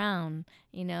the ground,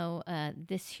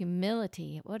 this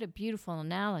humility, what a beautiful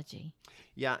analogy.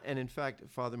 Yeah, and in fact,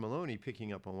 Father Maloney,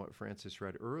 picking up on what Francis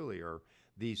read earlier,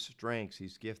 these strengths,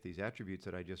 these gifts, these attributes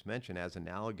that I just mentioned as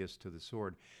analogous to the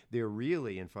sword, they're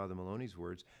really, in Father Maloney's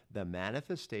words, the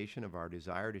manifestation of our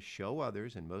desire to show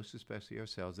others, and most especially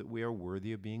ourselves, that we are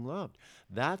worthy of being loved.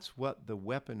 That's what the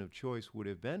weapon of choice would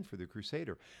have been for the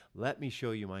Crusader. Let me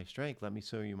show you my strength. Let me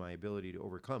show you my ability to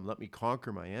overcome. Let me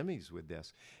conquer my enemies with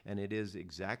this. And it is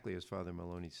exactly as Father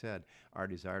Maloney said, our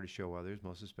desire to show others,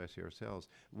 most especially ourselves,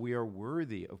 we are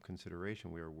worthy of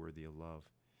consideration. We are worthy of love.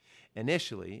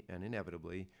 Initially and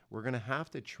inevitably, we're going to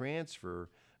have to transfer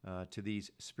to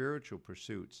these spiritual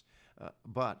pursuits.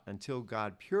 But until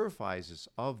God purifies us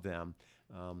of them,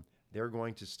 they're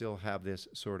going to still have this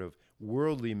sort of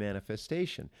worldly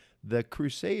manifestation. The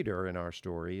Crusader in our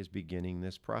story is beginning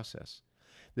this process.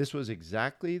 This was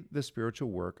exactly the spiritual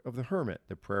work of the hermit,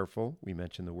 the prayerful, we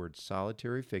mentioned the word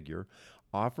solitary figure,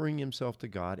 offering himself to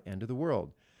God and to the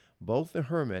world. Both the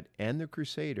hermit and the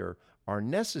Crusader are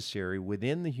necessary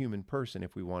within the human person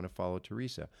if we want to follow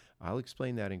Teresa. I'll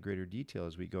explain that in greater detail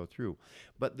as we go through.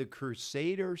 But the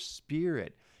Crusader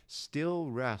spirit still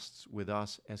rests with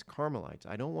us as Carmelites.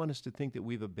 I don't want us to think that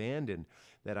we've abandoned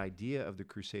that idea of the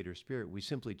Crusader spirit. We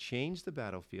simply changed the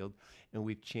battlefield, and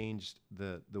we've changed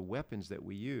the weapons that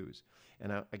we use.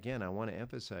 And I want to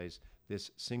emphasize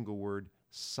this single word,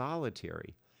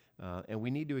 solitary. And we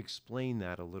need to explain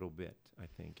that a little bit, I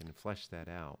think, and flesh that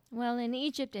out. Well, in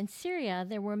Egypt and Syria,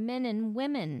 there were men and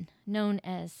women known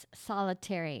as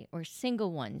solitary or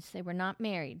single ones. They were not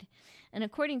married. And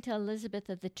according to Elizabeth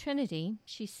of the Trinity,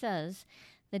 she says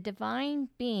The divine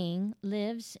being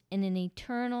lives in an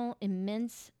eternal,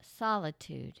 immense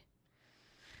solitude.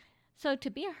 So to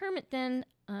be a hermit, then,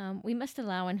 we must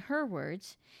allow, in her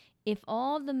words, if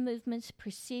all the movements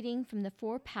proceeding from the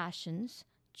four passions,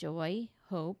 joy,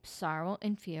 hope, sorrow,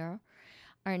 and fear,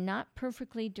 are not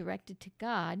perfectly directed to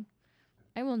God,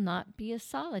 I will not be a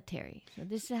solitary. So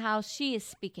this is how she is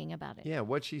speaking about it. Yeah,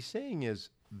 what she's saying is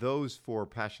those four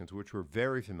passions, which we're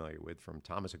very familiar with from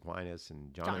Thomas Aquinas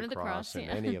and John of the Cross and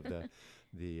yeah. any of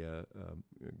the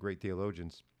great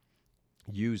theologians,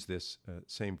 use this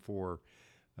same four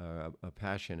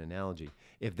passion analogy.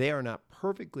 If they are not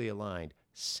perfectly aligned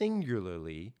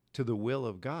singularly to the will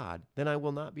of God, then I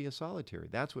will not be a solitary.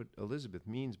 That's what Elizabeth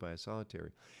means by a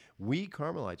solitary. We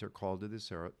Carmelites are called to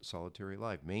this solitary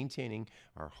life, maintaining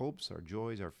our hopes, our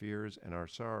joys, our fears, and our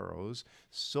sorrows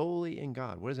solely in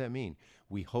God. What does that mean?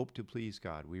 We hope to please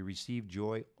God. We receive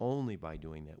joy only by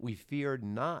doing that. We fear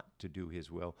not to do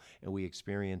His will, and we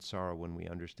experience sorrow when we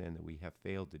understand that we have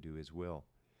failed to do His will.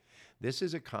 This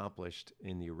is accomplished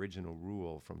in the original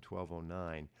rule from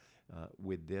 1209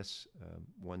 with this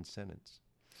one sentence.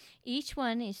 Each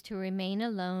one is to remain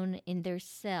alone in their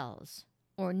cells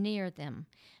or near them,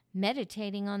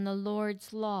 meditating on the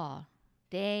Lord's law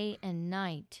day and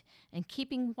night, and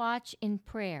keeping watch in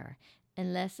prayer,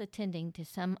 unless attending to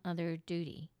some other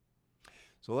duty.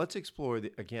 So let's explore,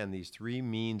 again, these three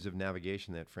means of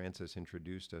navigation that Francis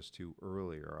introduced us to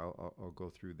earlier. I'll go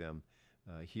through them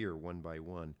here one by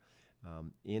one.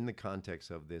 In the context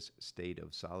of this state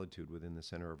of solitude within the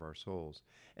center of our souls.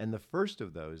 And the first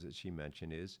of those that she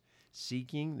mentioned is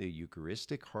seeking the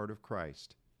Eucharistic heart of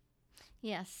Christ.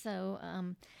 Yes, so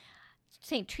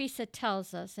St. Teresa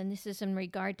tells us, and this is in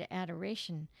regard to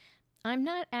adoration, I'm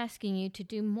not asking you to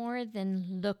do more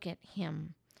than look at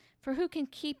Him. For who can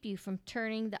keep you from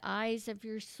turning the eyes of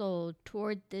your soul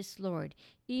toward this Lord,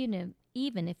 even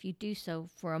if you do so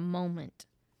for a moment?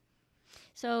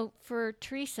 So for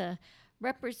Teresa,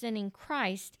 representing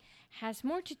Christ has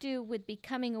more to do with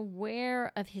becoming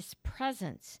aware of His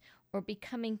presence or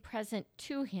becoming present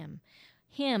to Him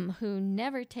who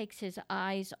never takes His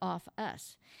eyes off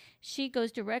us. She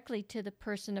goes directly to the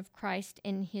person of Christ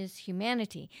in His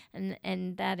humanity,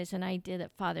 and that is an idea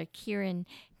that Father Kieran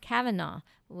Kavanagh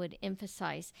would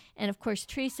emphasize. And of course,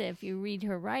 Teresa, if you read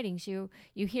her writings, you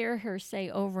hear her say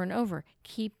over and over,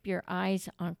 keep your eyes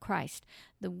on Christ.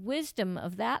 The wisdom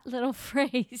of that little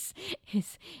phrase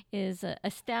is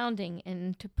astounding,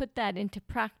 and to put that into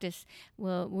practice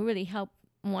will really help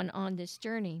one on this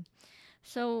journey.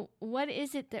 So what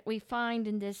is it that we find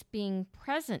in this being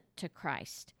present to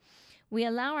Christ? We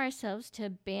allow ourselves to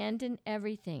abandon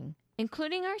everything,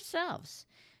 including ourselves,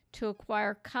 to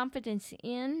acquire confidence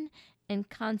in and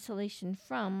consolation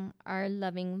from our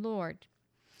loving Lord.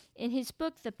 In his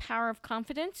book, The Power of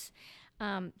Confidence,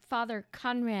 Father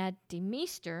Conrad de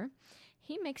Meester,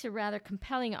 he makes a rather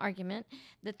compelling argument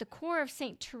that the core of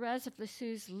St. Therese of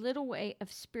Lisieux's little way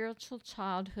of spiritual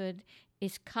childhood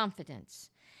is confidence.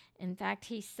 In fact,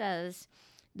 he says,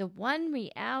 the one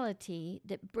reality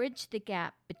that bridged the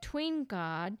gap between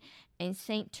God and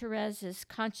St. Therese's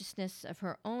consciousness of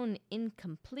her own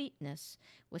incompleteness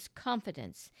was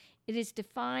confidence. It is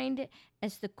defined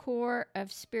as the core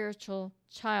of spiritual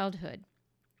childhood.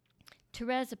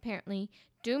 Therese apparently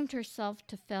doomed herself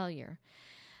to failure.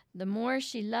 The more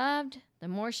she loved, the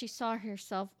more she saw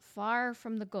herself far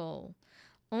from the goal.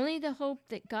 Only the hope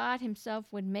that God Himself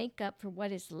would make up for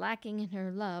what is lacking in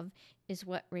her love is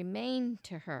what remained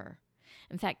to her.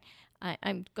 In fact,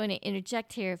 I'm going to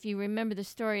interject here. If you remember the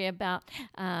story about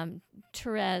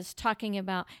Therese talking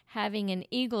about having an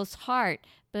eagle's heart,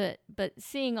 but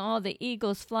seeing all the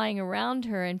eagles flying around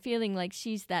her and feeling like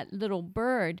she's that little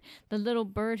bird, the little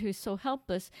bird who's so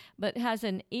helpless, but has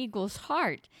an eagle's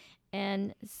heart.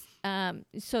 And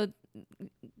so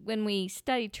when we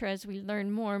study Therese, we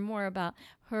learn more and more about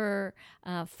her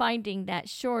finding that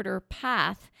shorter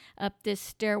path up this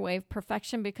stairway of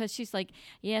perfection, because she's like,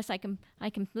 yes, I can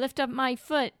lift up my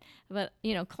foot, but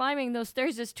climbing those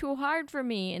stairs is too hard for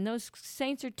me, and those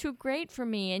saints are too great for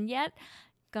me, and yet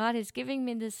God is giving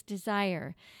me this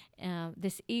desire,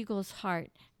 this eagle's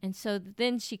heart. And so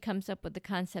then she comes up with the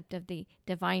concept of the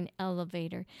divine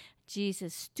elevator,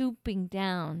 Jesus stooping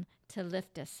down to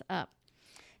lift us up.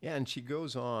 Yeah, and she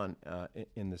goes on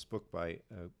in this book by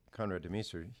Conrad de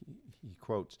Meester, he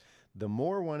quotes, the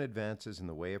more one advances in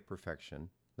the way of perfection,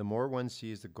 the more one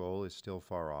sees the goal is still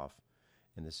far off.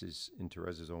 And this is in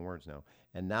Therese's own words now.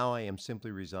 And now I am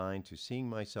simply resigned to seeing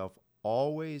myself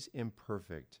always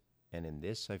imperfect, and in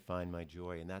this I find my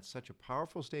joy. And that's such a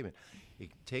powerful statement.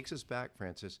 It takes us back,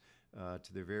 Francis,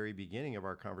 to the very beginning of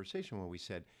our conversation when we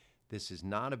said, This is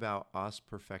not about us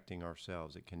perfecting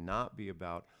ourselves. It cannot be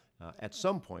about, at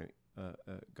some point,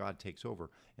 God takes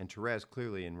over. And Therese,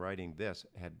 clearly in writing this,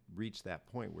 had reached that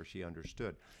point where she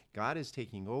understood God is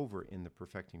taking over in the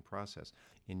perfecting process.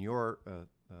 In your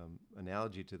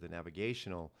analogy to the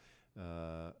navigational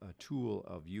tool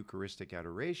of Eucharistic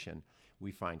adoration,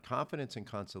 we find confidence and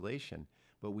consolation,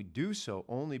 but we do so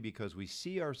only because we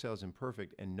see ourselves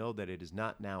imperfect and know that it is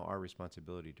not now our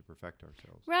responsibility to perfect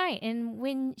ourselves. Right. And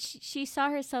when she saw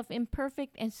herself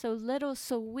imperfect and so little,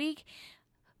 so weak,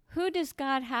 who does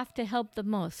God have to help the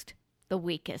most? The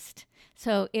weakest.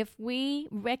 So if we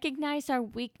recognize our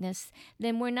weakness,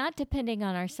 then we're not depending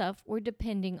on ourselves, we're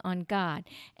depending on God.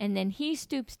 And then he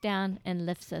stoops down and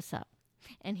lifts us up.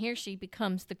 And here she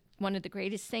becomes one of the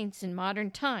greatest saints in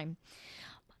modern time.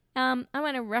 I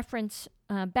want to reference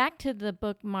back to the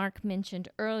book Mark mentioned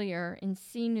earlier,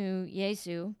 Insinu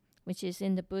Jesu, which is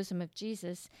In the Bosom of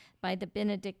Jesus, by the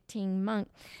Benedictine monk.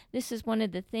 This is one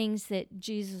of the things that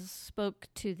Jesus spoke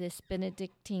to this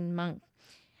Benedictine monk.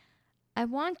 I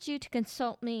want you to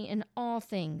consult me in all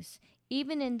things,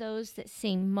 even in those that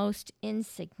seem most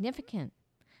insignificant.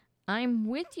 I'm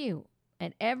with you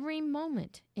at every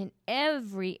moment, in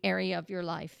every area of your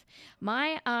life.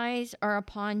 My eyes are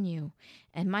upon you,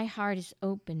 and my heart is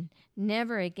open,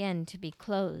 never again to be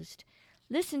closed.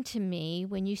 Listen to me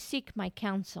when you seek my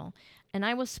counsel, and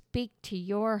I will speak to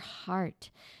your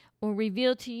heart, or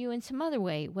reveal to you in some other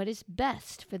way what is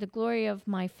best for the glory of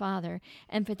my Father,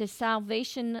 and for the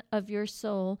salvation of your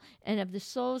soul, and of the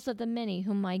souls of the many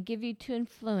whom I give you to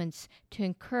influence, to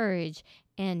encourage,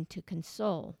 and to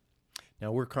console.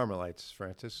 Now, we're Carmelites,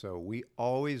 Francis, so we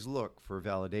always look for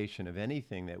validation of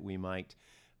anything that we might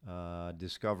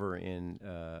discover in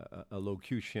a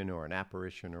locution or an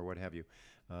apparition or what have you.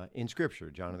 In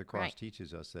Scripture, John of the Cross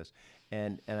teaches us this.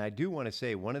 And I do want to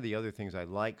say one of the other things I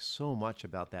like so much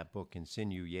about that book,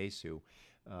 Insinu Jesu,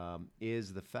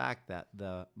 is the fact that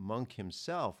the monk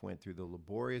himself went through the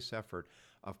laborious effort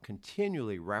of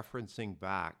continually referencing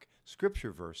back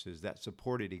Scripture verses that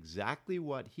supported exactly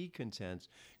what he contends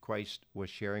Christ was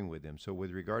sharing with him. So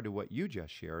with regard to what you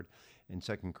just shared, in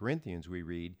 2 Corinthians we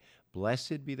read,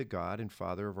 "Blessed be the God and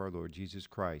Father of our Lord Jesus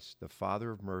Christ, the Father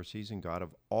of mercies and God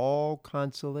of all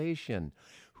consolation,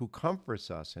 who comforts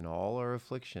us in all our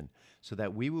affliction, so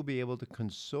that we will be able to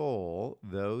console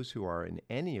those who are in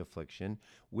any affliction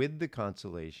with the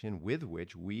consolation with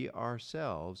which we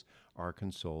ourselves are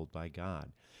consoled by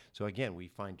God." So again, we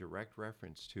find direct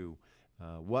reference to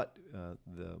what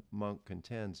the monk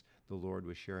contends the Lord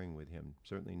was sharing with him.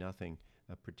 Certainly nothing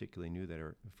particularly new that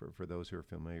are for those who are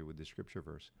familiar with the Scripture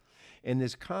verse. In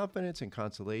this confidence and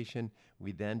consolation,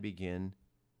 we then begin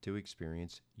to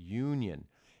experience union.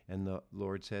 And the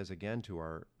Lord says again to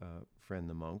our friend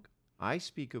the monk, "I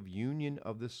speak of union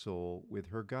of the soul with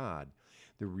her God,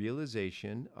 the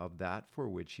realization of that for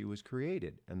which she was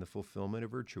created, and the fulfillment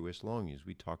of her truest longings."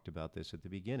 We talked about this at the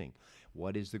beginning.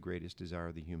 What is the greatest desire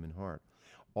of the human heart?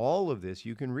 All of this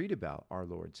you can read about, our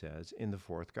Lord says, in the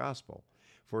fourth gospel.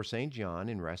 For St. John,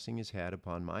 in resting his head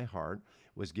upon my heart,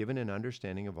 was given an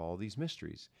understanding of all these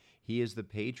mysteries. He is the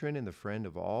patron and the friend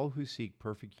of all who seek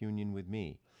perfect union with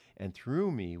me, and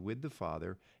through me with the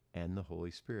Father and the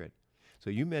Holy Spirit. So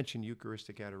you mentioned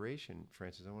Eucharistic adoration,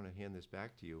 Francis. I want to hand this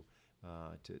back to you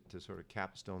to sort of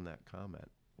capstone that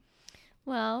comment.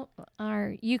 Well,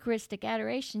 our Eucharistic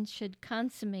adoration should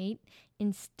consummate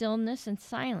in stillness and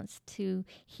silence to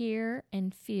hear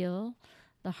and feel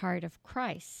the heart of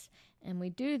Christ. And we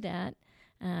do that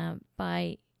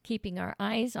by keeping our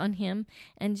eyes on him.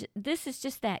 And this is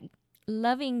just that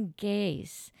loving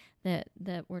gaze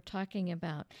that we're talking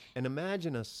about. And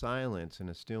imagine a silence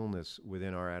and a stillness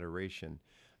within our adoration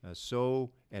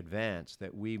so advanced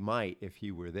that we might, if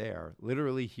he were there,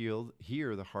 literally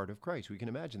hear the heart of Christ. We can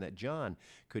imagine that John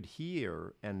could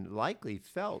hear and likely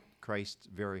felt Christ's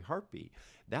very heartbeat.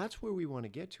 That's where we want to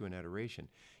get to in adoration.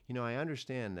 You know, I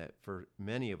understand that for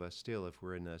many of us still, if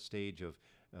we're in a stage of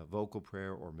vocal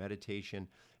prayer or meditation,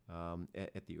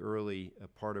 at the early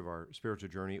part of our spiritual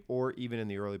journey, or even in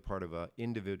the early part of an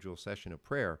individual session of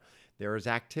prayer, there is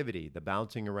activity, the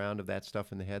bouncing around of that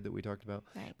stuff in the head that we talked about.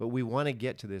 Right. But we want to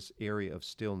get to this area of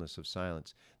stillness, of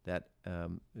silence, that,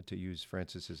 to use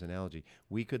Francis's analogy,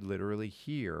 we could literally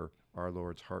hear our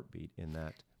Lord's heartbeat in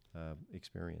that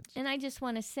experience. And I just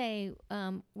want to say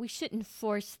we shouldn't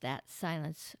force that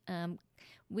silence.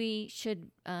 We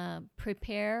should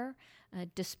prepare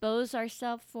dispose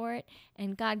ourselves for it,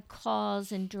 and God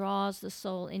calls and draws the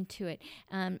soul into it.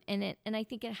 And I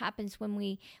think it happens when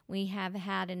we have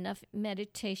had enough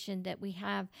meditation that we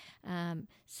have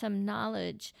some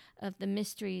knowledge of the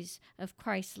mysteries of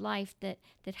Christ's life that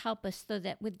help us, so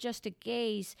that with just a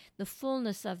gaze, the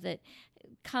fullness of it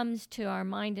comes to our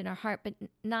mind and our heart, but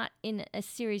not in a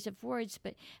series of words,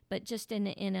 but just in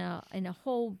a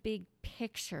whole big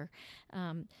picture.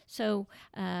 So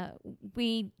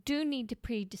we do need to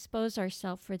predispose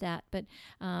ourselves for that. But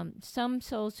some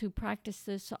souls who practice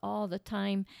this all the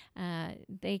time,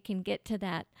 they can get to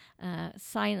that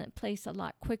silent place a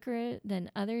lot quicker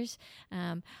than others.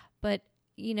 But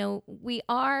we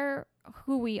are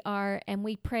who we are, and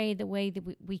we pray the way that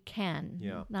we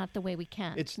can, not the way we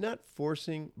can. It's not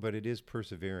forcing, but it is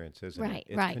perseverance, isn't it?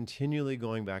 It's Right. continually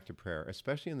going back to prayer,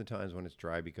 especially in the times when it's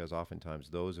dry, because oftentimes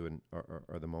those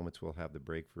are the moments we'll have the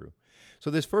breakthrough.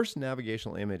 So this first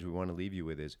navigational image we want to leave you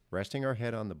with is resting our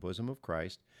head on the bosom of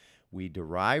Christ. We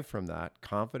derive from that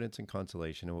confidence and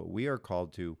consolation, and what we are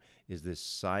called to is this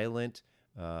silent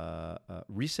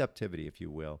receptivity, if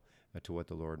you will, to what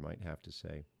the Lord might have to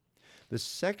say. The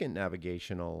second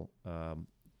navigational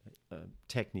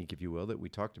technique, if you will, that we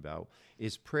talked about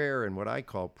is prayer, and what I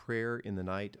call prayer in the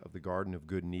night of the Garden of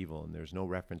Good and Evil. And there's no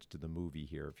reference to the movie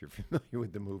here, if you're familiar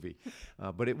with the movie,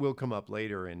 but it will come up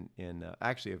later in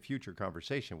actually a future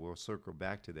conversation. We'll circle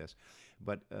back to this.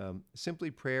 But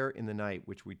simply prayer in the night,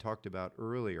 which we talked about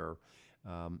earlier,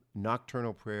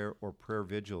 nocturnal prayer or prayer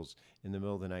vigils in the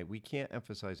middle of the night. We can't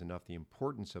emphasize enough the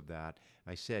importance of that.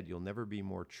 I said you'll never be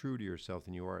more true to yourself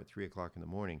than you are at 3 o'clock in the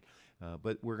morning,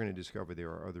 but we're going to discover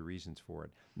there are other reasons for it,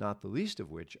 not the least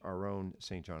of which our own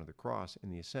St. John of the Cross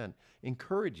in the Ascent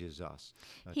encourages us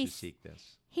to seek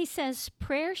this. He says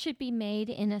prayer should be made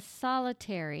in a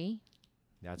solitary.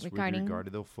 That's with regard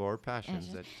to the four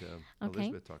passions that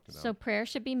Elizabeth talked about. So prayer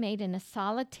should be made in a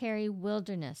solitary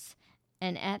wilderness,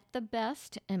 and at the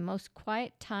best and most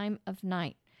quiet time of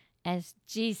night, as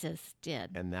Jesus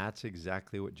did. And that's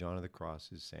exactly what John of the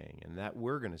Cross is saying. And that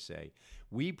we're going to say,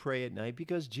 we pray at night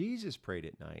because Jesus prayed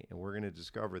at night. And we're going to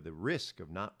discover the risk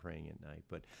of not praying at night.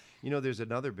 But, there's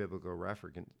another biblical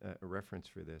reference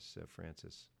for this,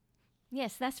 Francis.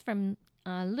 Yes, that's from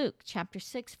Luke chapter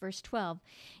 6, verse 12.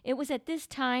 It was at this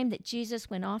time that Jesus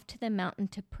went off to the mountain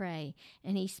to pray,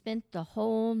 and he spent the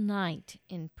whole night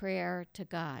in prayer to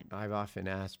God. I've often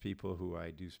asked people who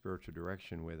I do spiritual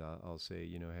direction with, I'll say,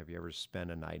 have you ever spent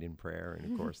a night in prayer?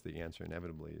 And of course, the answer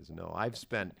inevitably is no. I've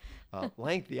spent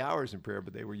lengthy hours in prayer,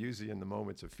 but they were usually in the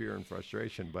moments of fear and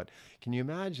frustration. But can you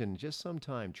imagine just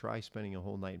sometime try spending a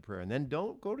whole night in prayer, and then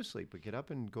don't go to sleep, but get up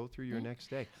and go through your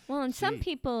next day? Well, and some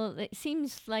people, it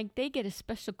seems like they get a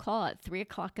special call at 3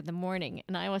 o'clock in the morning.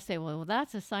 And I always say, well,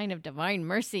 that's a sign of divine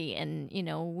mercy. And,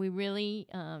 we really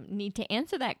need to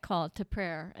answer that call to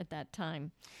prayer at that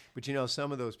time. But,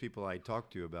 some of those people I talk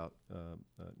to about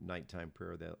nighttime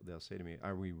prayer, they'll say to me,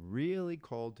 are we really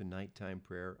called to nighttime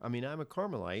prayer? I mean, I'm a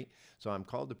Carmelite, so I'm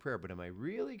called to prayer, but am I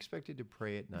really expected to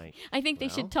pray at night? I think they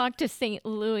should talk to St.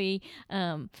 Louis,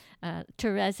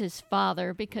 Therese's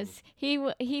father, because he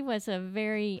was a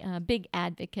very big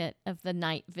advocate of the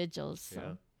night vigils. So.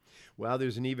 Yeah. Well,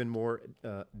 there's an even more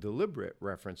deliberate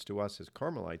reference to us as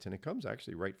Carmelites, and it comes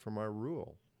actually right from our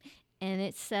rule. And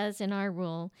it says in our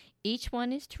rule, each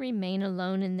one is to remain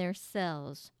alone in their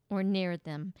cells or near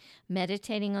them,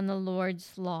 meditating on the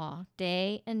Lord's law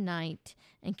day and night,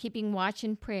 and keeping watch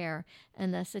in prayer,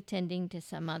 and thus attending to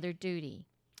some other duty.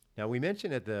 Now, we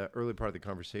mentioned at the early part of the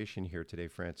conversation here today,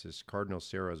 Francis, Cardinal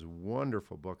Sarah's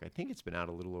wonderful book. I think it's been out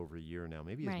a little over a year now,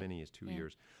 maybe as many as 2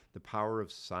 years. The Power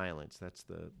of Silence. That's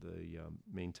the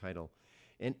main title.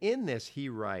 And in this, he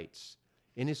writes,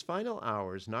 in his final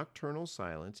hours, nocturnal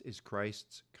silence is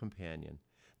Christ's companion.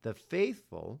 The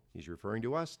faithful, he's referring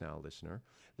to us now, listener,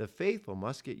 the faithful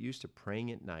must get used to praying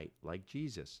at night like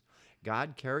Jesus.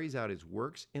 God carries out his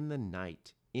works in the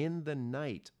night. In the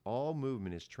night, all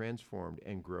movement is transformed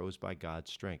and grows by God's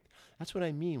strength. That's what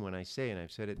I mean when I say, and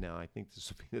I've said it now, I think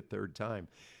this will be the third time,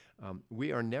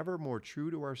 we are never more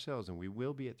true to ourselves, and we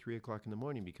will be at 3 o'clock in the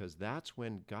morning, because that's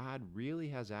when God really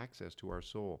has access to our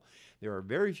soul. There are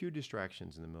very few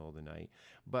distractions in the middle of the night,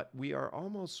 but we are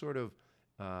almost sort of,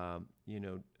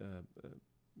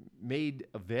 made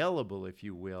available, if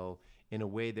you will, in a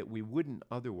way that we wouldn't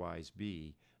otherwise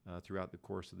be throughout the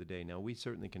course of the day. Now, we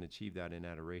certainly can achieve that in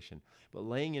adoration. But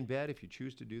laying in bed, if you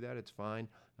choose to do that, it's fine.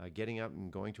 Getting up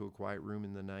and going to a quiet room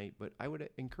in the night. But I would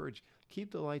encourage,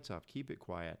 keep the lights off, keep it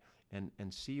quiet,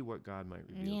 and see what God might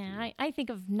reveal to you. Yeah, I think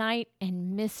of night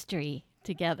and mystery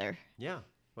together. Yeah.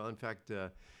 Well, in fact,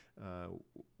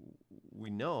 we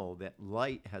know that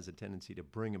light has a tendency to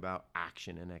bring about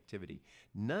action and activity.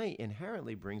 Night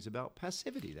inherently brings about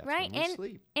passivity. That's right, when we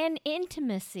sleep. and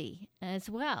intimacy as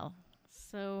well.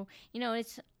 So,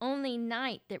 it's only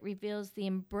night that reveals the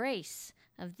embrace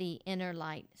of the inner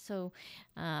light. So,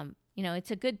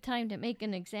 it's a good time to make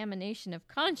an examination of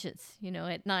conscience,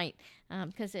 at night,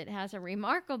 because it has a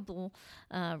remarkable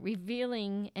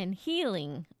revealing and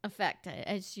healing effect,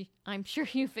 as I'm sure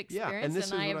you've experienced. Yeah, and this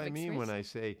is I what I mean when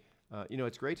experienced. I say,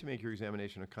 it's great to make your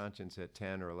examination of conscience at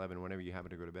 10 or 11, whenever you happen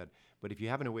to go to bed. But if you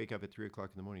happen to wake up at 3 o'clock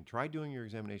in the morning, try doing your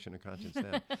examination of conscience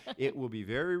then. It will be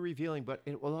very revealing, but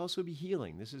it will also be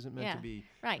healing. This isn't meant to be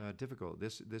right. difficult.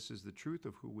 This is the truth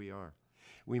of who we are.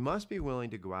 We must be willing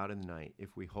to go out in the night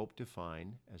if we hope to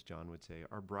find, as John would say,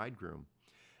 our bridegroom.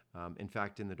 In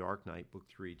fact, in The Dark Night, Book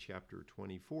 3, Chapter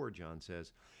 24, John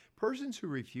says, persons who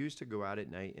refuse to go out at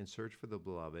night in search for the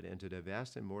beloved and to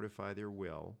divest and mortify their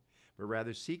will, but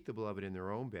rather seek the beloved in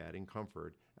their own bed in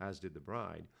comfort, as did the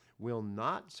bride, will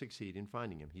not succeed in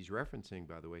finding him. He's referencing,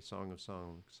 by the way, Song of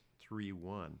Songs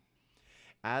 3:1.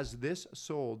 As this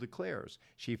soul declares,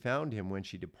 she found him when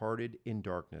she departed in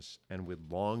darkness and with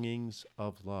longings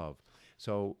of love.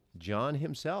 So John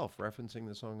himself, referencing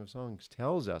the Song of Songs,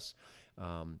 tells us,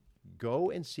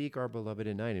 go and seek our beloved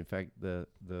at night. In fact, the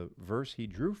verse he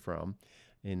drew from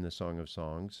in the Song of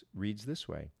Songs reads this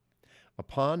way.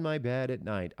 Upon my bed at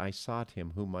night I sought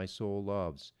him whom my soul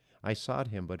loves. I sought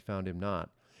him but found him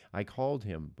not. I called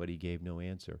him, but he gave no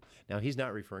answer. Now, he's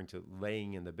not referring to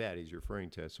laying in the bed. He's referring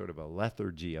to sort of a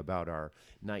lethargy about our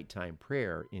nighttime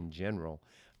prayer in general.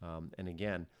 And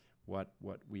again, what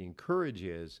we encourage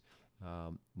is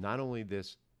not only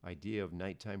this idea of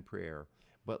nighttime prayer,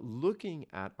 but looking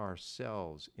at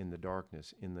ourselves in the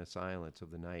darkness, in the silence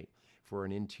of the night, for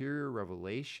an interior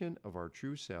revelation of our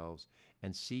true selves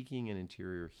and seeking an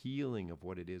interior healing of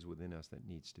what it is within us that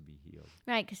needs to be healed.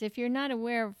 Right, because if you're not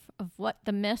aware of what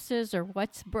the mess is or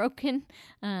what's broken,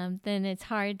 then it's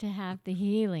hard to have the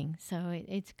healing. So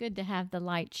it's good to have the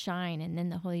light shine, and then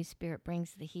the Holy Spirit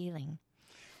brings the healing.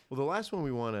 Well, the last one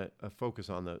we want to focus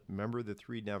on, remember the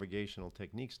 3 navigational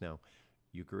techniques now.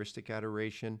 Eucharistic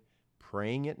adoration,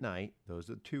 praying at night. Those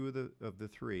are 2 of the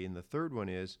 3. And the third one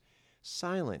is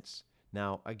silence.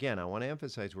 Now, again, I want to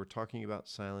emphasize we're talking about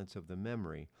silence of the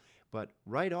memory, but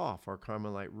right off, our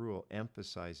Carmelite rule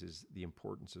emphasizes the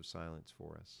importance of silence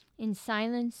for us. In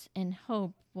silence and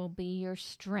hope will be your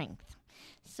strength.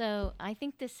 So I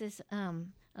think this is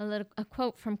a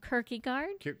quote from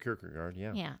Kierkegaard. Kierkegaard,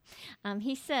 yeah. Yeah.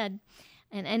 He said,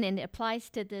 and it applies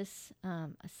to this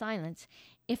silence,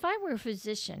 if I were a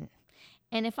physician,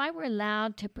 and if I were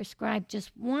allowed to prescribe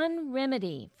just one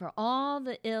remedy for all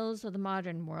the ills of the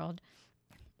modern world,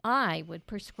 I would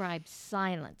prescribe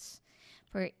silence.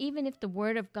 For even if the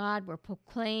word of God were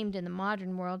proclaimed in the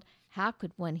modern world, how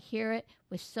could one hear it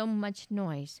with so much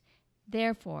noise?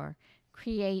 Therefore,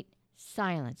 create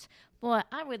silence. Boy,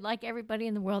 I would like everybody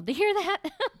in the world to hear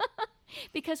that.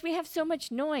 Because we have so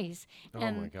much noise. Oh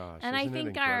and, my gosh. And Isn't I it think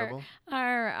incredible?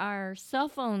 our cell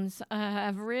phones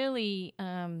have really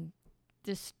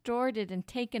distorted and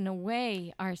taken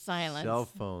away our silence. Cell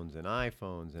phones and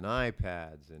iPhones and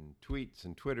iPads and tweets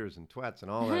and Twitters and twats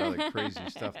and all that other crazy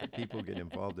stuff that people get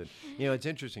involved in. It's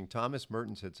interesting. Thomas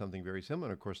Merton said something very similar.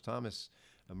 And of course, Thomas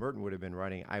Merton would have been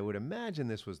writing, I would imagine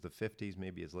this was the 50s,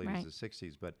 maybe as late as the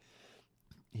 60s, but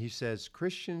he says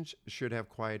Christians should have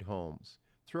quiet homes.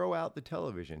 Throw out the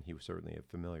television. He was certainly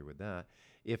familiar with that,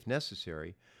 if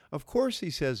necessary. Of course, he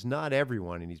says, not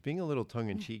everyone, and he's being a little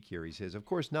tongue-in-cheek here. He says, of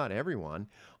course, not everyone,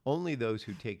 only those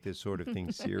who take this sort of thing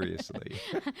seriously.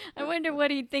 I wonder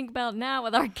what he'd think about now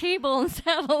with our cable and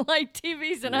satellite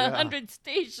TVs and 100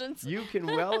 stations. You can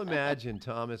well imagine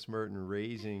Thomas Merton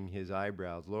raising his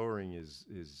eyebrows, lowering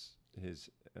his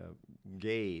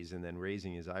gaze, and then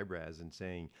raising his eyebrows and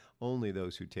saying, only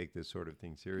those who take this sort of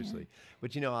thing seriously.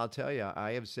 But, I'll tell you,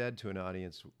 I have said to an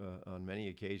audience on many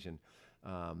occasions,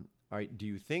 all right, do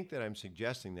you think that I'm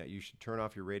suggesting that you should turn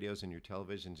off your radios and your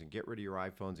televisions and get rid of your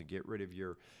iPhones and get rid of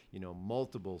your,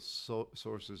 multiple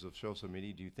sources of social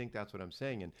media? Do you think that's what I'm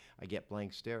saying? And I get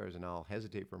blank stares, and I'll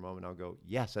hesitate for a moment. I'll go,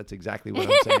 yes, that's exactly what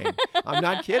I'm saying. I'm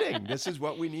not kidding. This is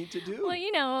what we need to do.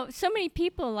 Well, so many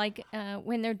people, like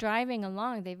when they're driving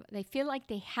along, they feel like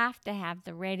they have to have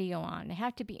the radio on. They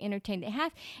have to be entertained.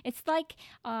 It's like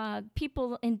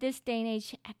people in this day and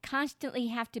age constantly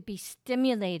have to be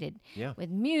stimulated with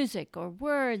music or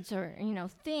words or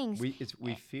things.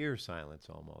 We fear silence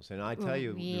almost, and I tell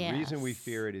you, the reason we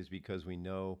fear it is because we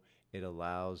know It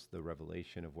allows the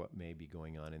revelation of what may be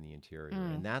going on in the interior.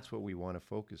 And that's what we want to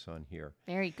focus on here.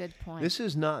 Very good point. This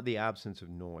is not the absence of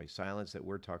noise. Silence that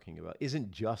we're talking about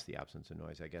isn't just the absence of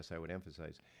noise, I guess I would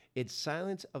emphasize. It's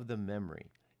silence of the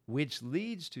memory, which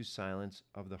leads to silence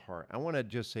of the heart. I want to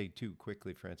just say, too,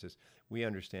 quickly, Francis, we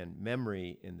understand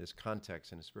memory in this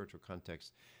context, in a spiritual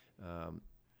context,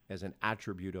 as an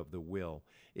attribute of the will,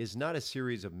 is not a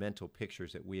series of mental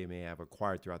pictures that we may have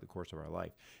acquired throughout the course of our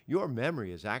life. Your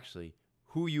memory is actually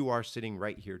who you are sitting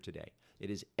right here today. It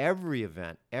is every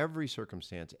event, every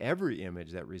circumstance, every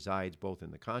image that resides both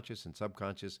in the conscious and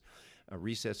subconscious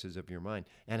recesses of your mind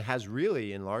and has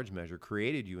really, in large measure,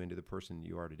 created you into the person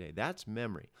you are today. That's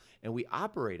memory. And we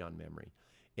operate on memory.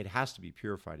 It has to be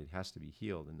purified. It has to be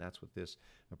healed. And that's what this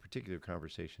particular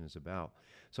conversation is about.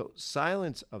 So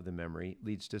silence of the memory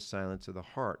leads to silence of the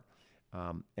heart.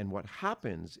 And what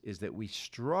happens is that we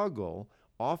struggle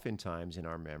oftentimes in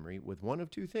our memory with one of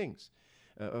two things,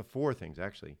 four things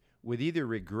actually, with either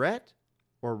regret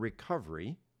or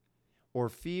recovery or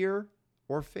fear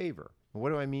or favor. And what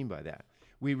do I mean by that?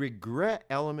 We regret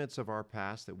elements of our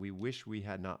past that we wish we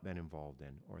had not been involved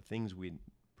in, or things we'd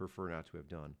prefer not to have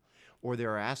done. Or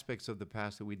there are aspects of the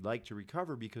past that we'd like to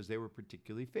recover because they were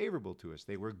particularly favorable to us.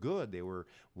 They were good. They were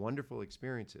wonderful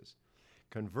experiences.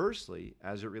 Conversely,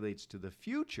 as it relates to the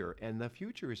future, and the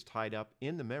future is tied up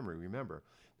in the memory. Remember,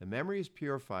 the memory is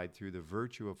purified through the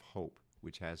virtue of hope,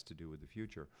 which has to do with the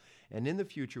future. And in the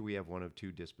future, we have one of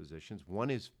two dispositions. One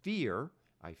is fear.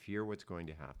 I fear what's going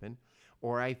to happen.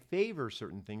 Or I favor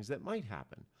certain things that might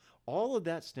happen. All of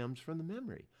that stems from the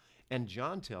memory. And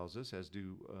John tells us, as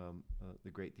do the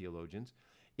great theologians,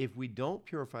 if we don't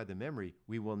purify the memory,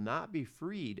 we will not be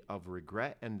freed of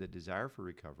regret and the desire for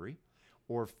recovery,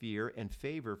 or fear and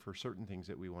favor for certain things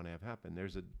that we want to have happen.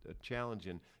 There's a challenge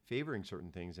in favoring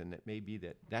certain things, and it may be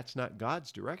that that's not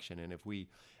God's direction. And if we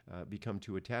become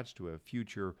too attached to a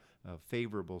future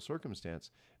favorable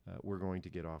circumstance, we're going to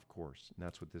get off course. And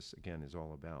that's what this, again, is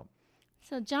all about.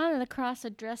 So John of the Cross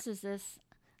addresses this.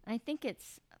 I think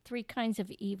it's 3 kinds of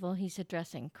evil he's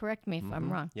addressing. Correct me if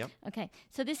I'm wrong. Yep. Okay.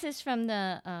 So this is from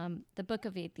the book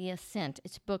of the Ascent.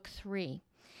 It's book 3.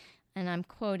 And I'm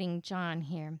quoting John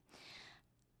here.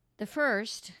 The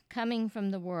first, coming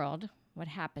from the world, what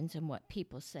happens and what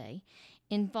people say,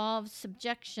 involves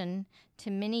subjection to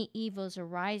many evils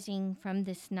arising from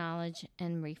this knowledge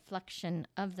and reflection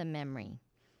of the memory.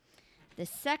 The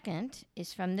second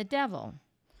is from the devil.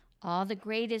 All the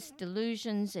greatest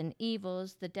delusions and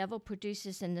evils the devil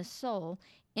produces in the soul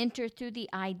enter through the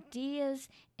ideas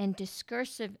and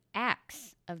discursive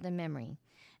acts of the memory.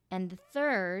 And the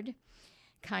third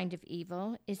kind of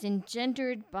evil is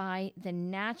engendered by the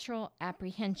natural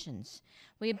apprehensions.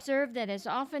 We observe that as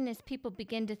often as people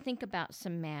begin to think about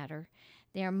some matter,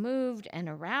 they are moved and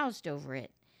aroused over it.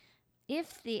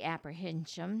 If the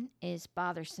apprehension is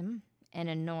bothersome and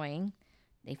annoying,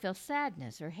 they feel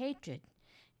sadness or hatred.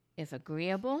 If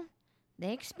agreeable,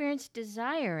 they experience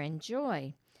desire and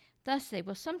joy. Thus, they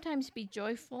will sometimes be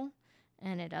joyful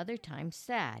and at other times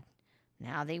sad.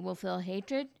 Now they will feel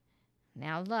hatred,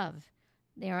 now love.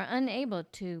 They are unable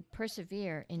to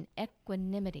persevere in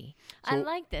equanimity. I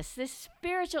like this. This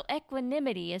spiritual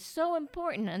equanimity is so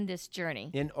important on this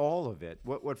journey. In all of it,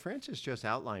 what Francis just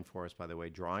outlined for us, by the way,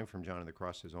 drawing from John of the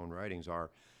Cross's own writings, are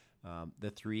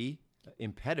the 3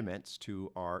 impediments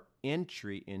to our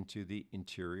entry into the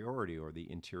interiority or the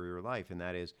interior life, and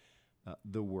that is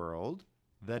the world,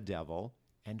 the devil,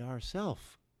 and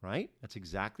ourself. Right? That's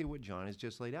exactly what John has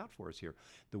just laid out for us here.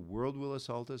 The world will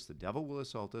assault us, the devil will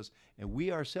assault us, and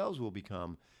we ourselves will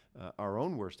become our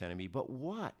own worst enemy. But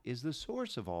what is the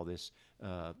source of all this,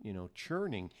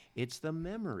 churning? It's the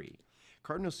memory.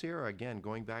 Cardinal Sarah, again,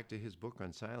 going back to his book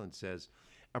on silence, says,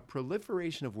 a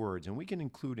proliferation of words, and we can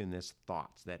include in this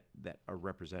thoughts that are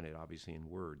represented, obviously, in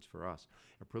words for us.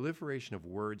 A proliferation of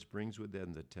words brings with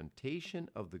them the temptation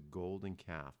of the golden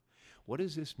calf. What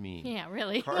does this mean? Yeah,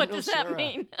 really? Cardinal What does that Sarah,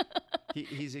 mean?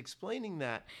 he's explaining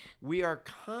that we are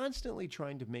constantly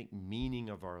trying to make meaning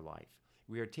of our life.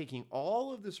 We are taking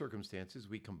all of the circumstances,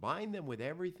 we combine them with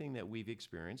everything that we've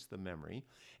experienced, the memory,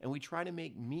 and we try to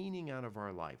make meaning out of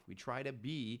our life. We try to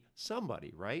be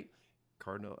somebody, right?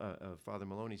 Father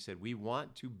Maloney said, we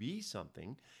want to be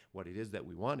something. What it is that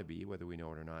we want to be, whether we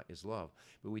know it or not, is love.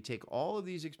 But we take all of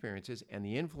these experiences and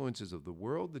the influences of the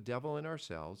world, the devil, and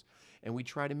ourselves, and we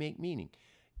try to make meaning.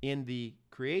 In the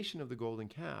creation of the golden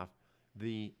calf,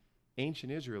 the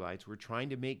ancient Israelites were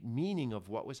trying to make meaning of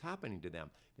what was happening to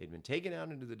them. They'd been taken out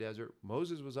into the desert.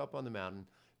 Moses was up on the mountain.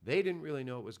 They didn't really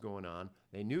know what was going on.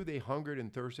 They knew they hungered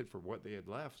and thirsted for what they had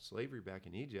left, slavery back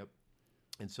in Egypt.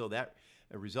 And so that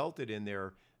resulted in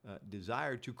their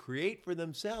desire to create for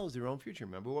themselves their own future.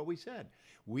 Remember what we said.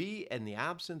 We, in the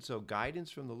absence of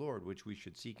guidance from the Lord, which we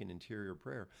should seek in interior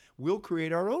prayer, will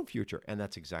create our own future. And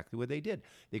that's exactly what they did.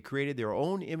 They created their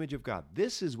own image of God.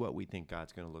 This is what we think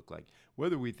God's going to look like.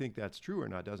 Whether we think that's true or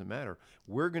not doesn't matter.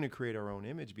 We're going to create our own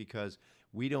image because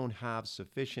we don't have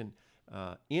sufficient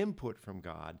input from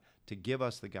God to give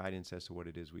us the guidance as to what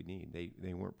it is we need.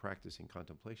 They weren't practicing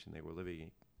contemplation. They were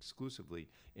living exclusively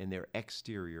in their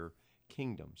exterior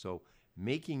kingdom. So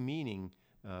making meaning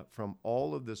from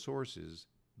all of the sources,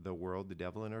 the world, the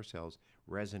devil, and ourselves,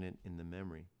 resonant in the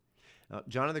memory.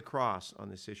 John of the Cross on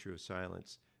this issue of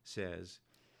silence says,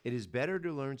 "It is better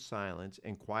to learn silence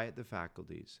and quiet the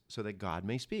faculties so that God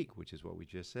may speak," which is what we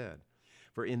just said.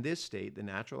 "For in this state, the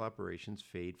natural operations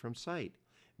fade from sight.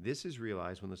 This is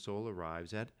realized when the soul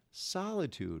arrives at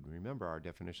solitude." Remember our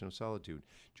definition of solitude.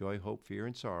 Joy, hope, fear,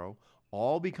 and sorrow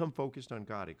all become focused on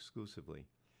God exclusively.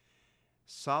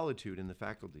 Solitude in the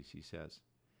faculties, he says.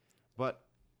 But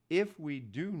if we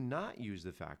do not use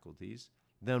the faculties,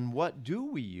 then what do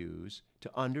we use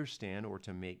to understand or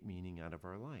to make meaning out of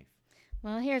our life?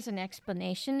 Well, here's an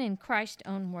explanation in Christ's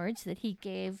own words that he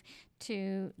gave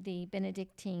to the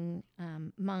Benedictine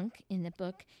monk in the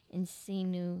book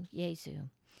Ensinu Jesu.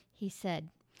 He said,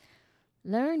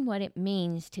 "Learn what it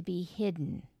means to be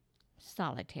hidden,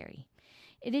 solitary.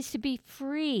 It is to be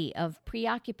free of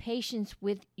preoccupations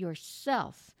with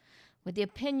yourself, with the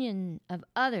opinion of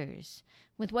others,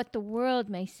 with what the world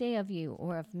may say of you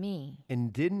or of me."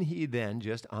 And didn't he then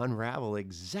just unravel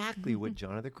exactly what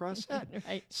John of the Cross said?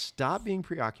 Right. Stop being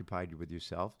preoccupied with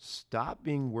yourself. Stop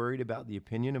being worried about the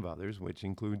opinion of others, which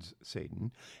includes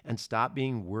Satan, and stop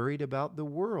being worried about the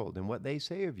world and what they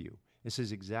say of you. This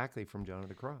is exactly from John of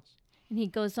the Cross. And he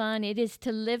goes on, "It is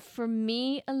to live for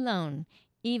me alone,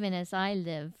 even as I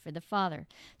live for the Father."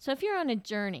 So if you're on a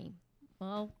journey,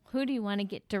 well, who do you want to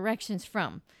get directions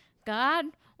from? God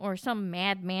or some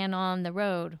madman on the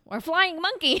road or a flying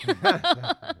monkey?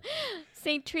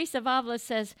 St. Teresa of Avila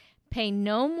says, "Pay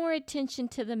no more attention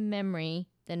to the memory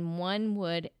than one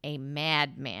would a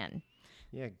madman."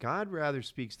 Yeah, God rather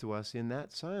speaks to us in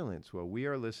that silence while we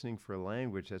are listening for a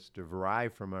language that's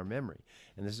derived from our memory.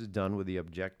 And this is done with the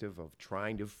objective of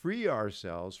trying to free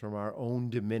ourselves from our own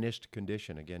diminished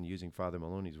condition. Again, using Father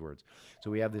Maloney's words. So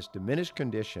we have this diminished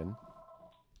condition.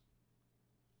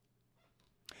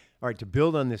 All right, to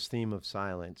build on this theme of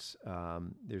silence,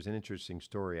 there's an interesting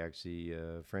story, actually.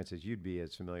 Francis, you'd be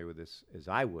as familiar with this as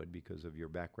I would because of your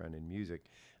background in music.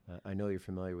 I know you're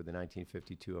familiar with the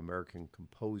 1952 American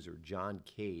composer John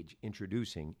Cage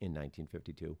introducing in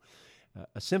 1952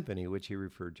 a symphony which he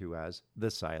referred to as the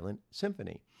Silent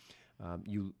Symphony.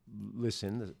 You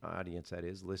listen, the audience that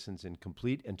is, listens in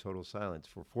complete and total silence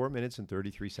for 4 minutes and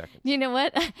 33 seconds. You know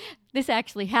what? This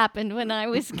actually happened when I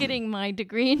was getting my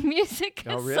degree in music.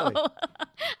 Oh, really? So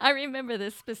I remember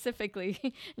this specifically.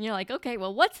 And you're like, okay,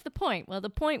 well, what's the point? Well, the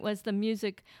point was the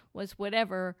music was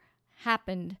whatever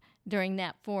happened during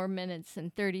that 4 minutes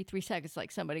and 33 seconds, like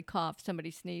somebody coughed,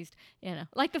 somebody sneezed,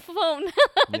 like the phone.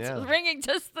 It's Yeah. ringing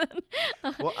just then.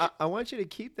 Well, I want you to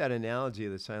keep that analogy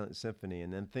of the Silent Symphony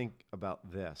and then think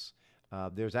about this.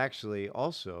 There's actually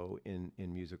also in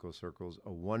musical circles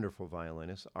a wonderful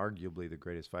violinist, arguably the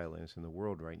greatest violinist in the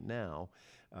world right now,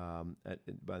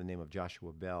 by the name of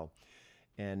Joshua Bell.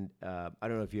 And I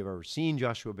don't know if you've ever seen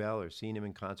Joshua Bell or seen him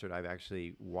in concert. I've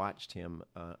actually watched him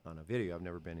on a video. I've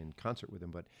never been in concert with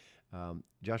him, but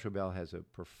Joshua Bell has a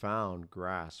profound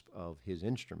grasp of his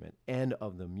instrument and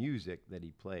of the music that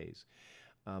he plays.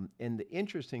 And the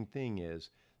interesting thing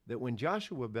is that when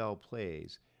Joshua Bell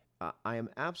plays, I am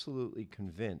absolutely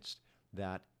convinced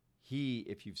that he,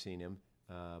 if you've seen him,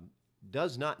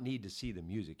 does not need to see the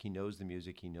music. He knows the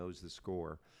music. He knows the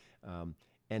score.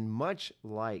 And much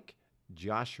like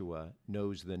Joshua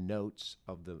knows the notes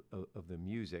of the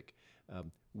music,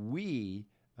 we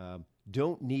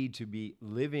don't need to be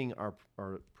living our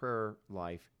prayer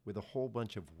life with a whole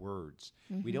bunch of words.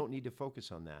 Mm-hmm. We don't need to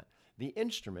focus on that. The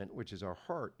instrument, which is our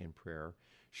heart in prayer,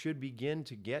 should begin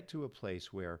to get to a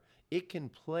place where it can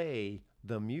play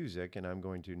the music, and I'm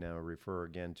going to now refer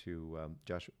again to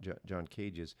John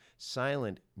Cage's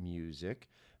silent music,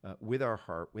 with our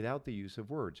heart without the use of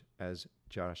words, as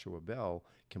Joshua Bell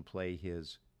can play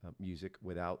his music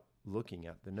without looking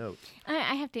at the notes.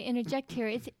 I have to interject here.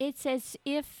 It's as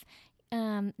if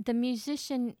the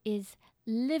musician is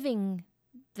living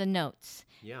the notes.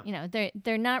 Yeah.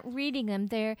 They're not reading them.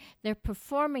 They're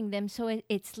performing them, so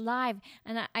it's live.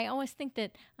 And I always think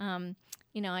that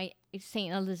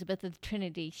St. Elizabeth of the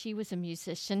Trinity, she was a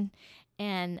musician,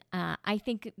 and I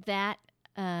think that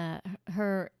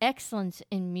her excellence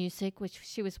in music, which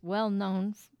she was well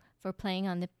known for playing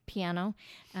on the piano,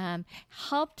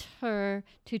 helped her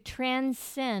to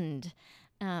transcend.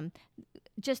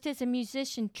 Just as a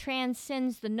musician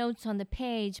transcends the notes on the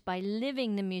page by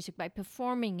living the music, by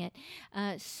performing it,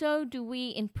 so do we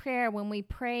in prayer, when we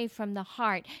pray from the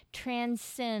heart,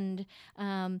 transcend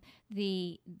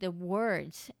the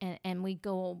words, and we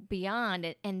go beyond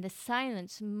it. And the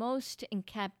silence most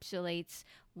encapsulates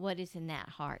what is in that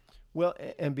heart. Well,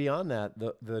 and beyond that,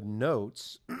 the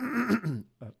notes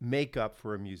make up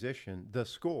for a musician the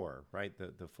score, right?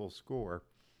 The full score.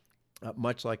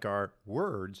 Much like our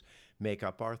words make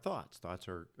up our thoughts. Thoughts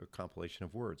are a compilation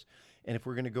of words. And if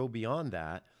we're going to go beyond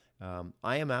that,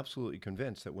 I am absolutely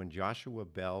convinced that when Joshua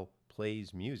Bell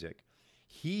plays music,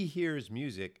 he hears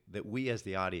music that we as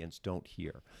the audience don't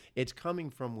hear. It's coming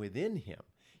from within him.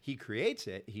 He creates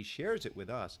it, he shares it with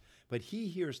us, but he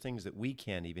hears things that we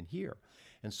can't even hear.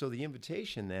 And so the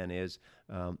invitation then is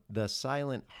the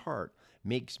silent heart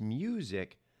makes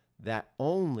music that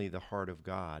only the heart of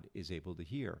God is able to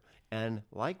hear. And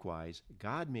likewise,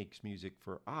 God makes music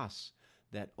for us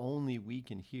that only we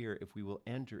can hear if we will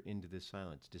enter into this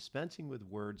silence, dispensing with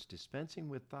words, dispensing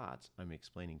with thoughts. I'm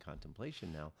explaining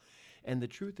contemplation now. And the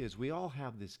truth is, we all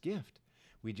have this gift.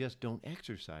 We just don't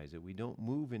exercise it. We don't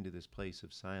move into this place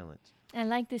of silence. I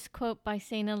like this quote by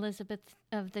St. Elizabeth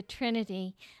of the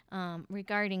Trinity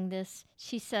regarding this.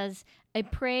 She says, "A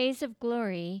praise of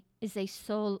glory is a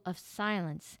soul of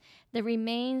silence that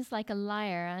remains like a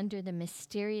lyre under the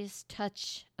mysterious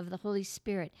touch of the Holy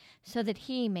Spirit, so that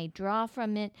he may draw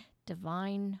from it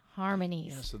divine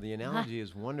harmonies." Yeah, so the analogy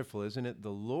is wonderful, isn't it?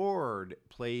 The Lord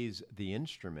plays the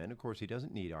instrument. Of course, he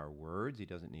doesn't need our words. He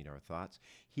doesn't need our thoughts.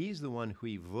 He's the one who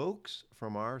evokes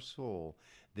from our soul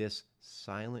this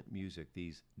silent music,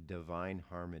 these divine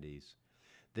harmonies.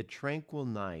 The tranquil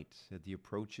night at the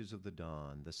approaches of the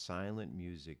dawn, the silent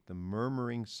music, the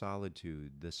murmuring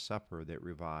solitude, the supper that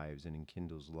revives and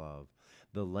enkindles love.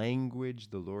 The language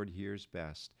the Lord hears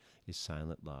best is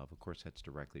silent love. Of course, that's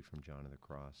directly from John of the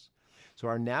Cross. So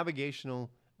our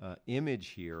navigational image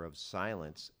here of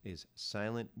silence is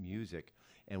silent music,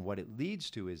 and what it leads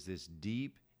to is this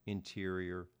deep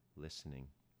interior listening.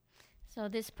 So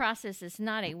this process is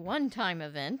not a one-time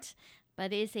event,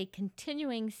 but is a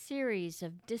continuing series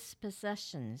of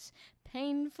dispossessions,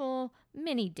 painful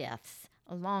mini-deaths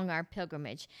along our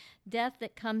pilgrimage. Death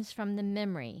that comes from the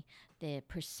memory, the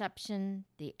perception,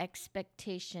 the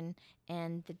expectation,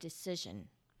 and the decision.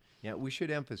 Yeah, we should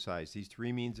emphasize these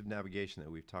three means of navigation that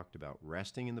we've talked about: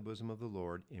 resting in the bosom of the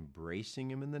Lord,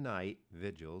 embracing him in the night,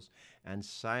 vigils, and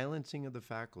silencing of the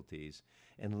faculties,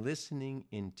 and listening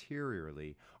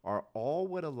interiorly are all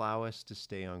what allow us to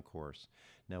stay on course.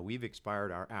 Now, we've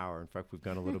expired our hour. In fact, we've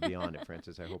gone a little beyond it,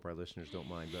 Francis. I hope our listeners don't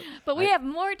mind. But we have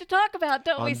more to talk about,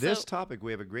 don't we? On this topic,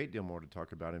 we have a great deal more to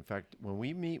talk about. In fact, when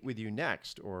we meet with you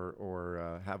next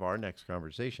or have our next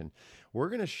conversation, we're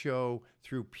going to show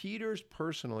through Peter's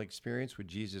personal experience with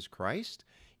Jesus Christ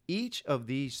each of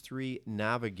these three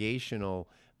navigational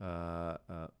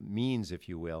means, if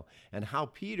you will, and how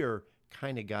Peter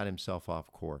kind of got himself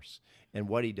off course and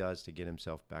what he does to get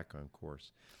himself back on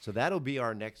course. So that'll be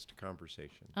our next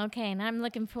conversation. Okay, and I'm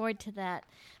looking forward to that,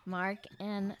 Mark.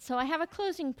 And so I have a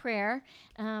closing prayer.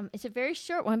 It's a very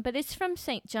short one, but it's from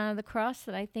St. John of the Cross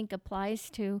that I think applies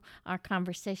to our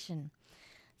conversation.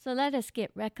 So let us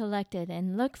get recollected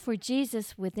and look for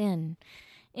Jesus within.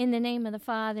 In the name of the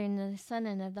Father, and of the Son,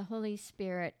 and of the Holy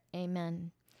Spirit.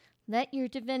 Amen. Let your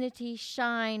divinity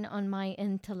shine on my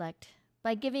intellect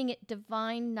by giving it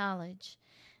divine knowledge,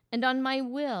 and on my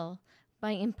will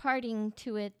by imparting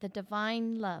to it the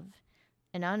divine love,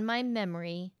 and on my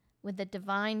memory with the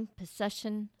divine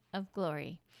possession of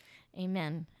glory.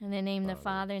 Amen. In the name of the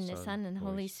Father, and the Son, and the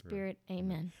Holy Spirit.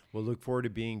 Amen. We'll look forward to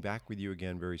being back with you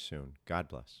again very soon. God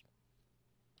bless.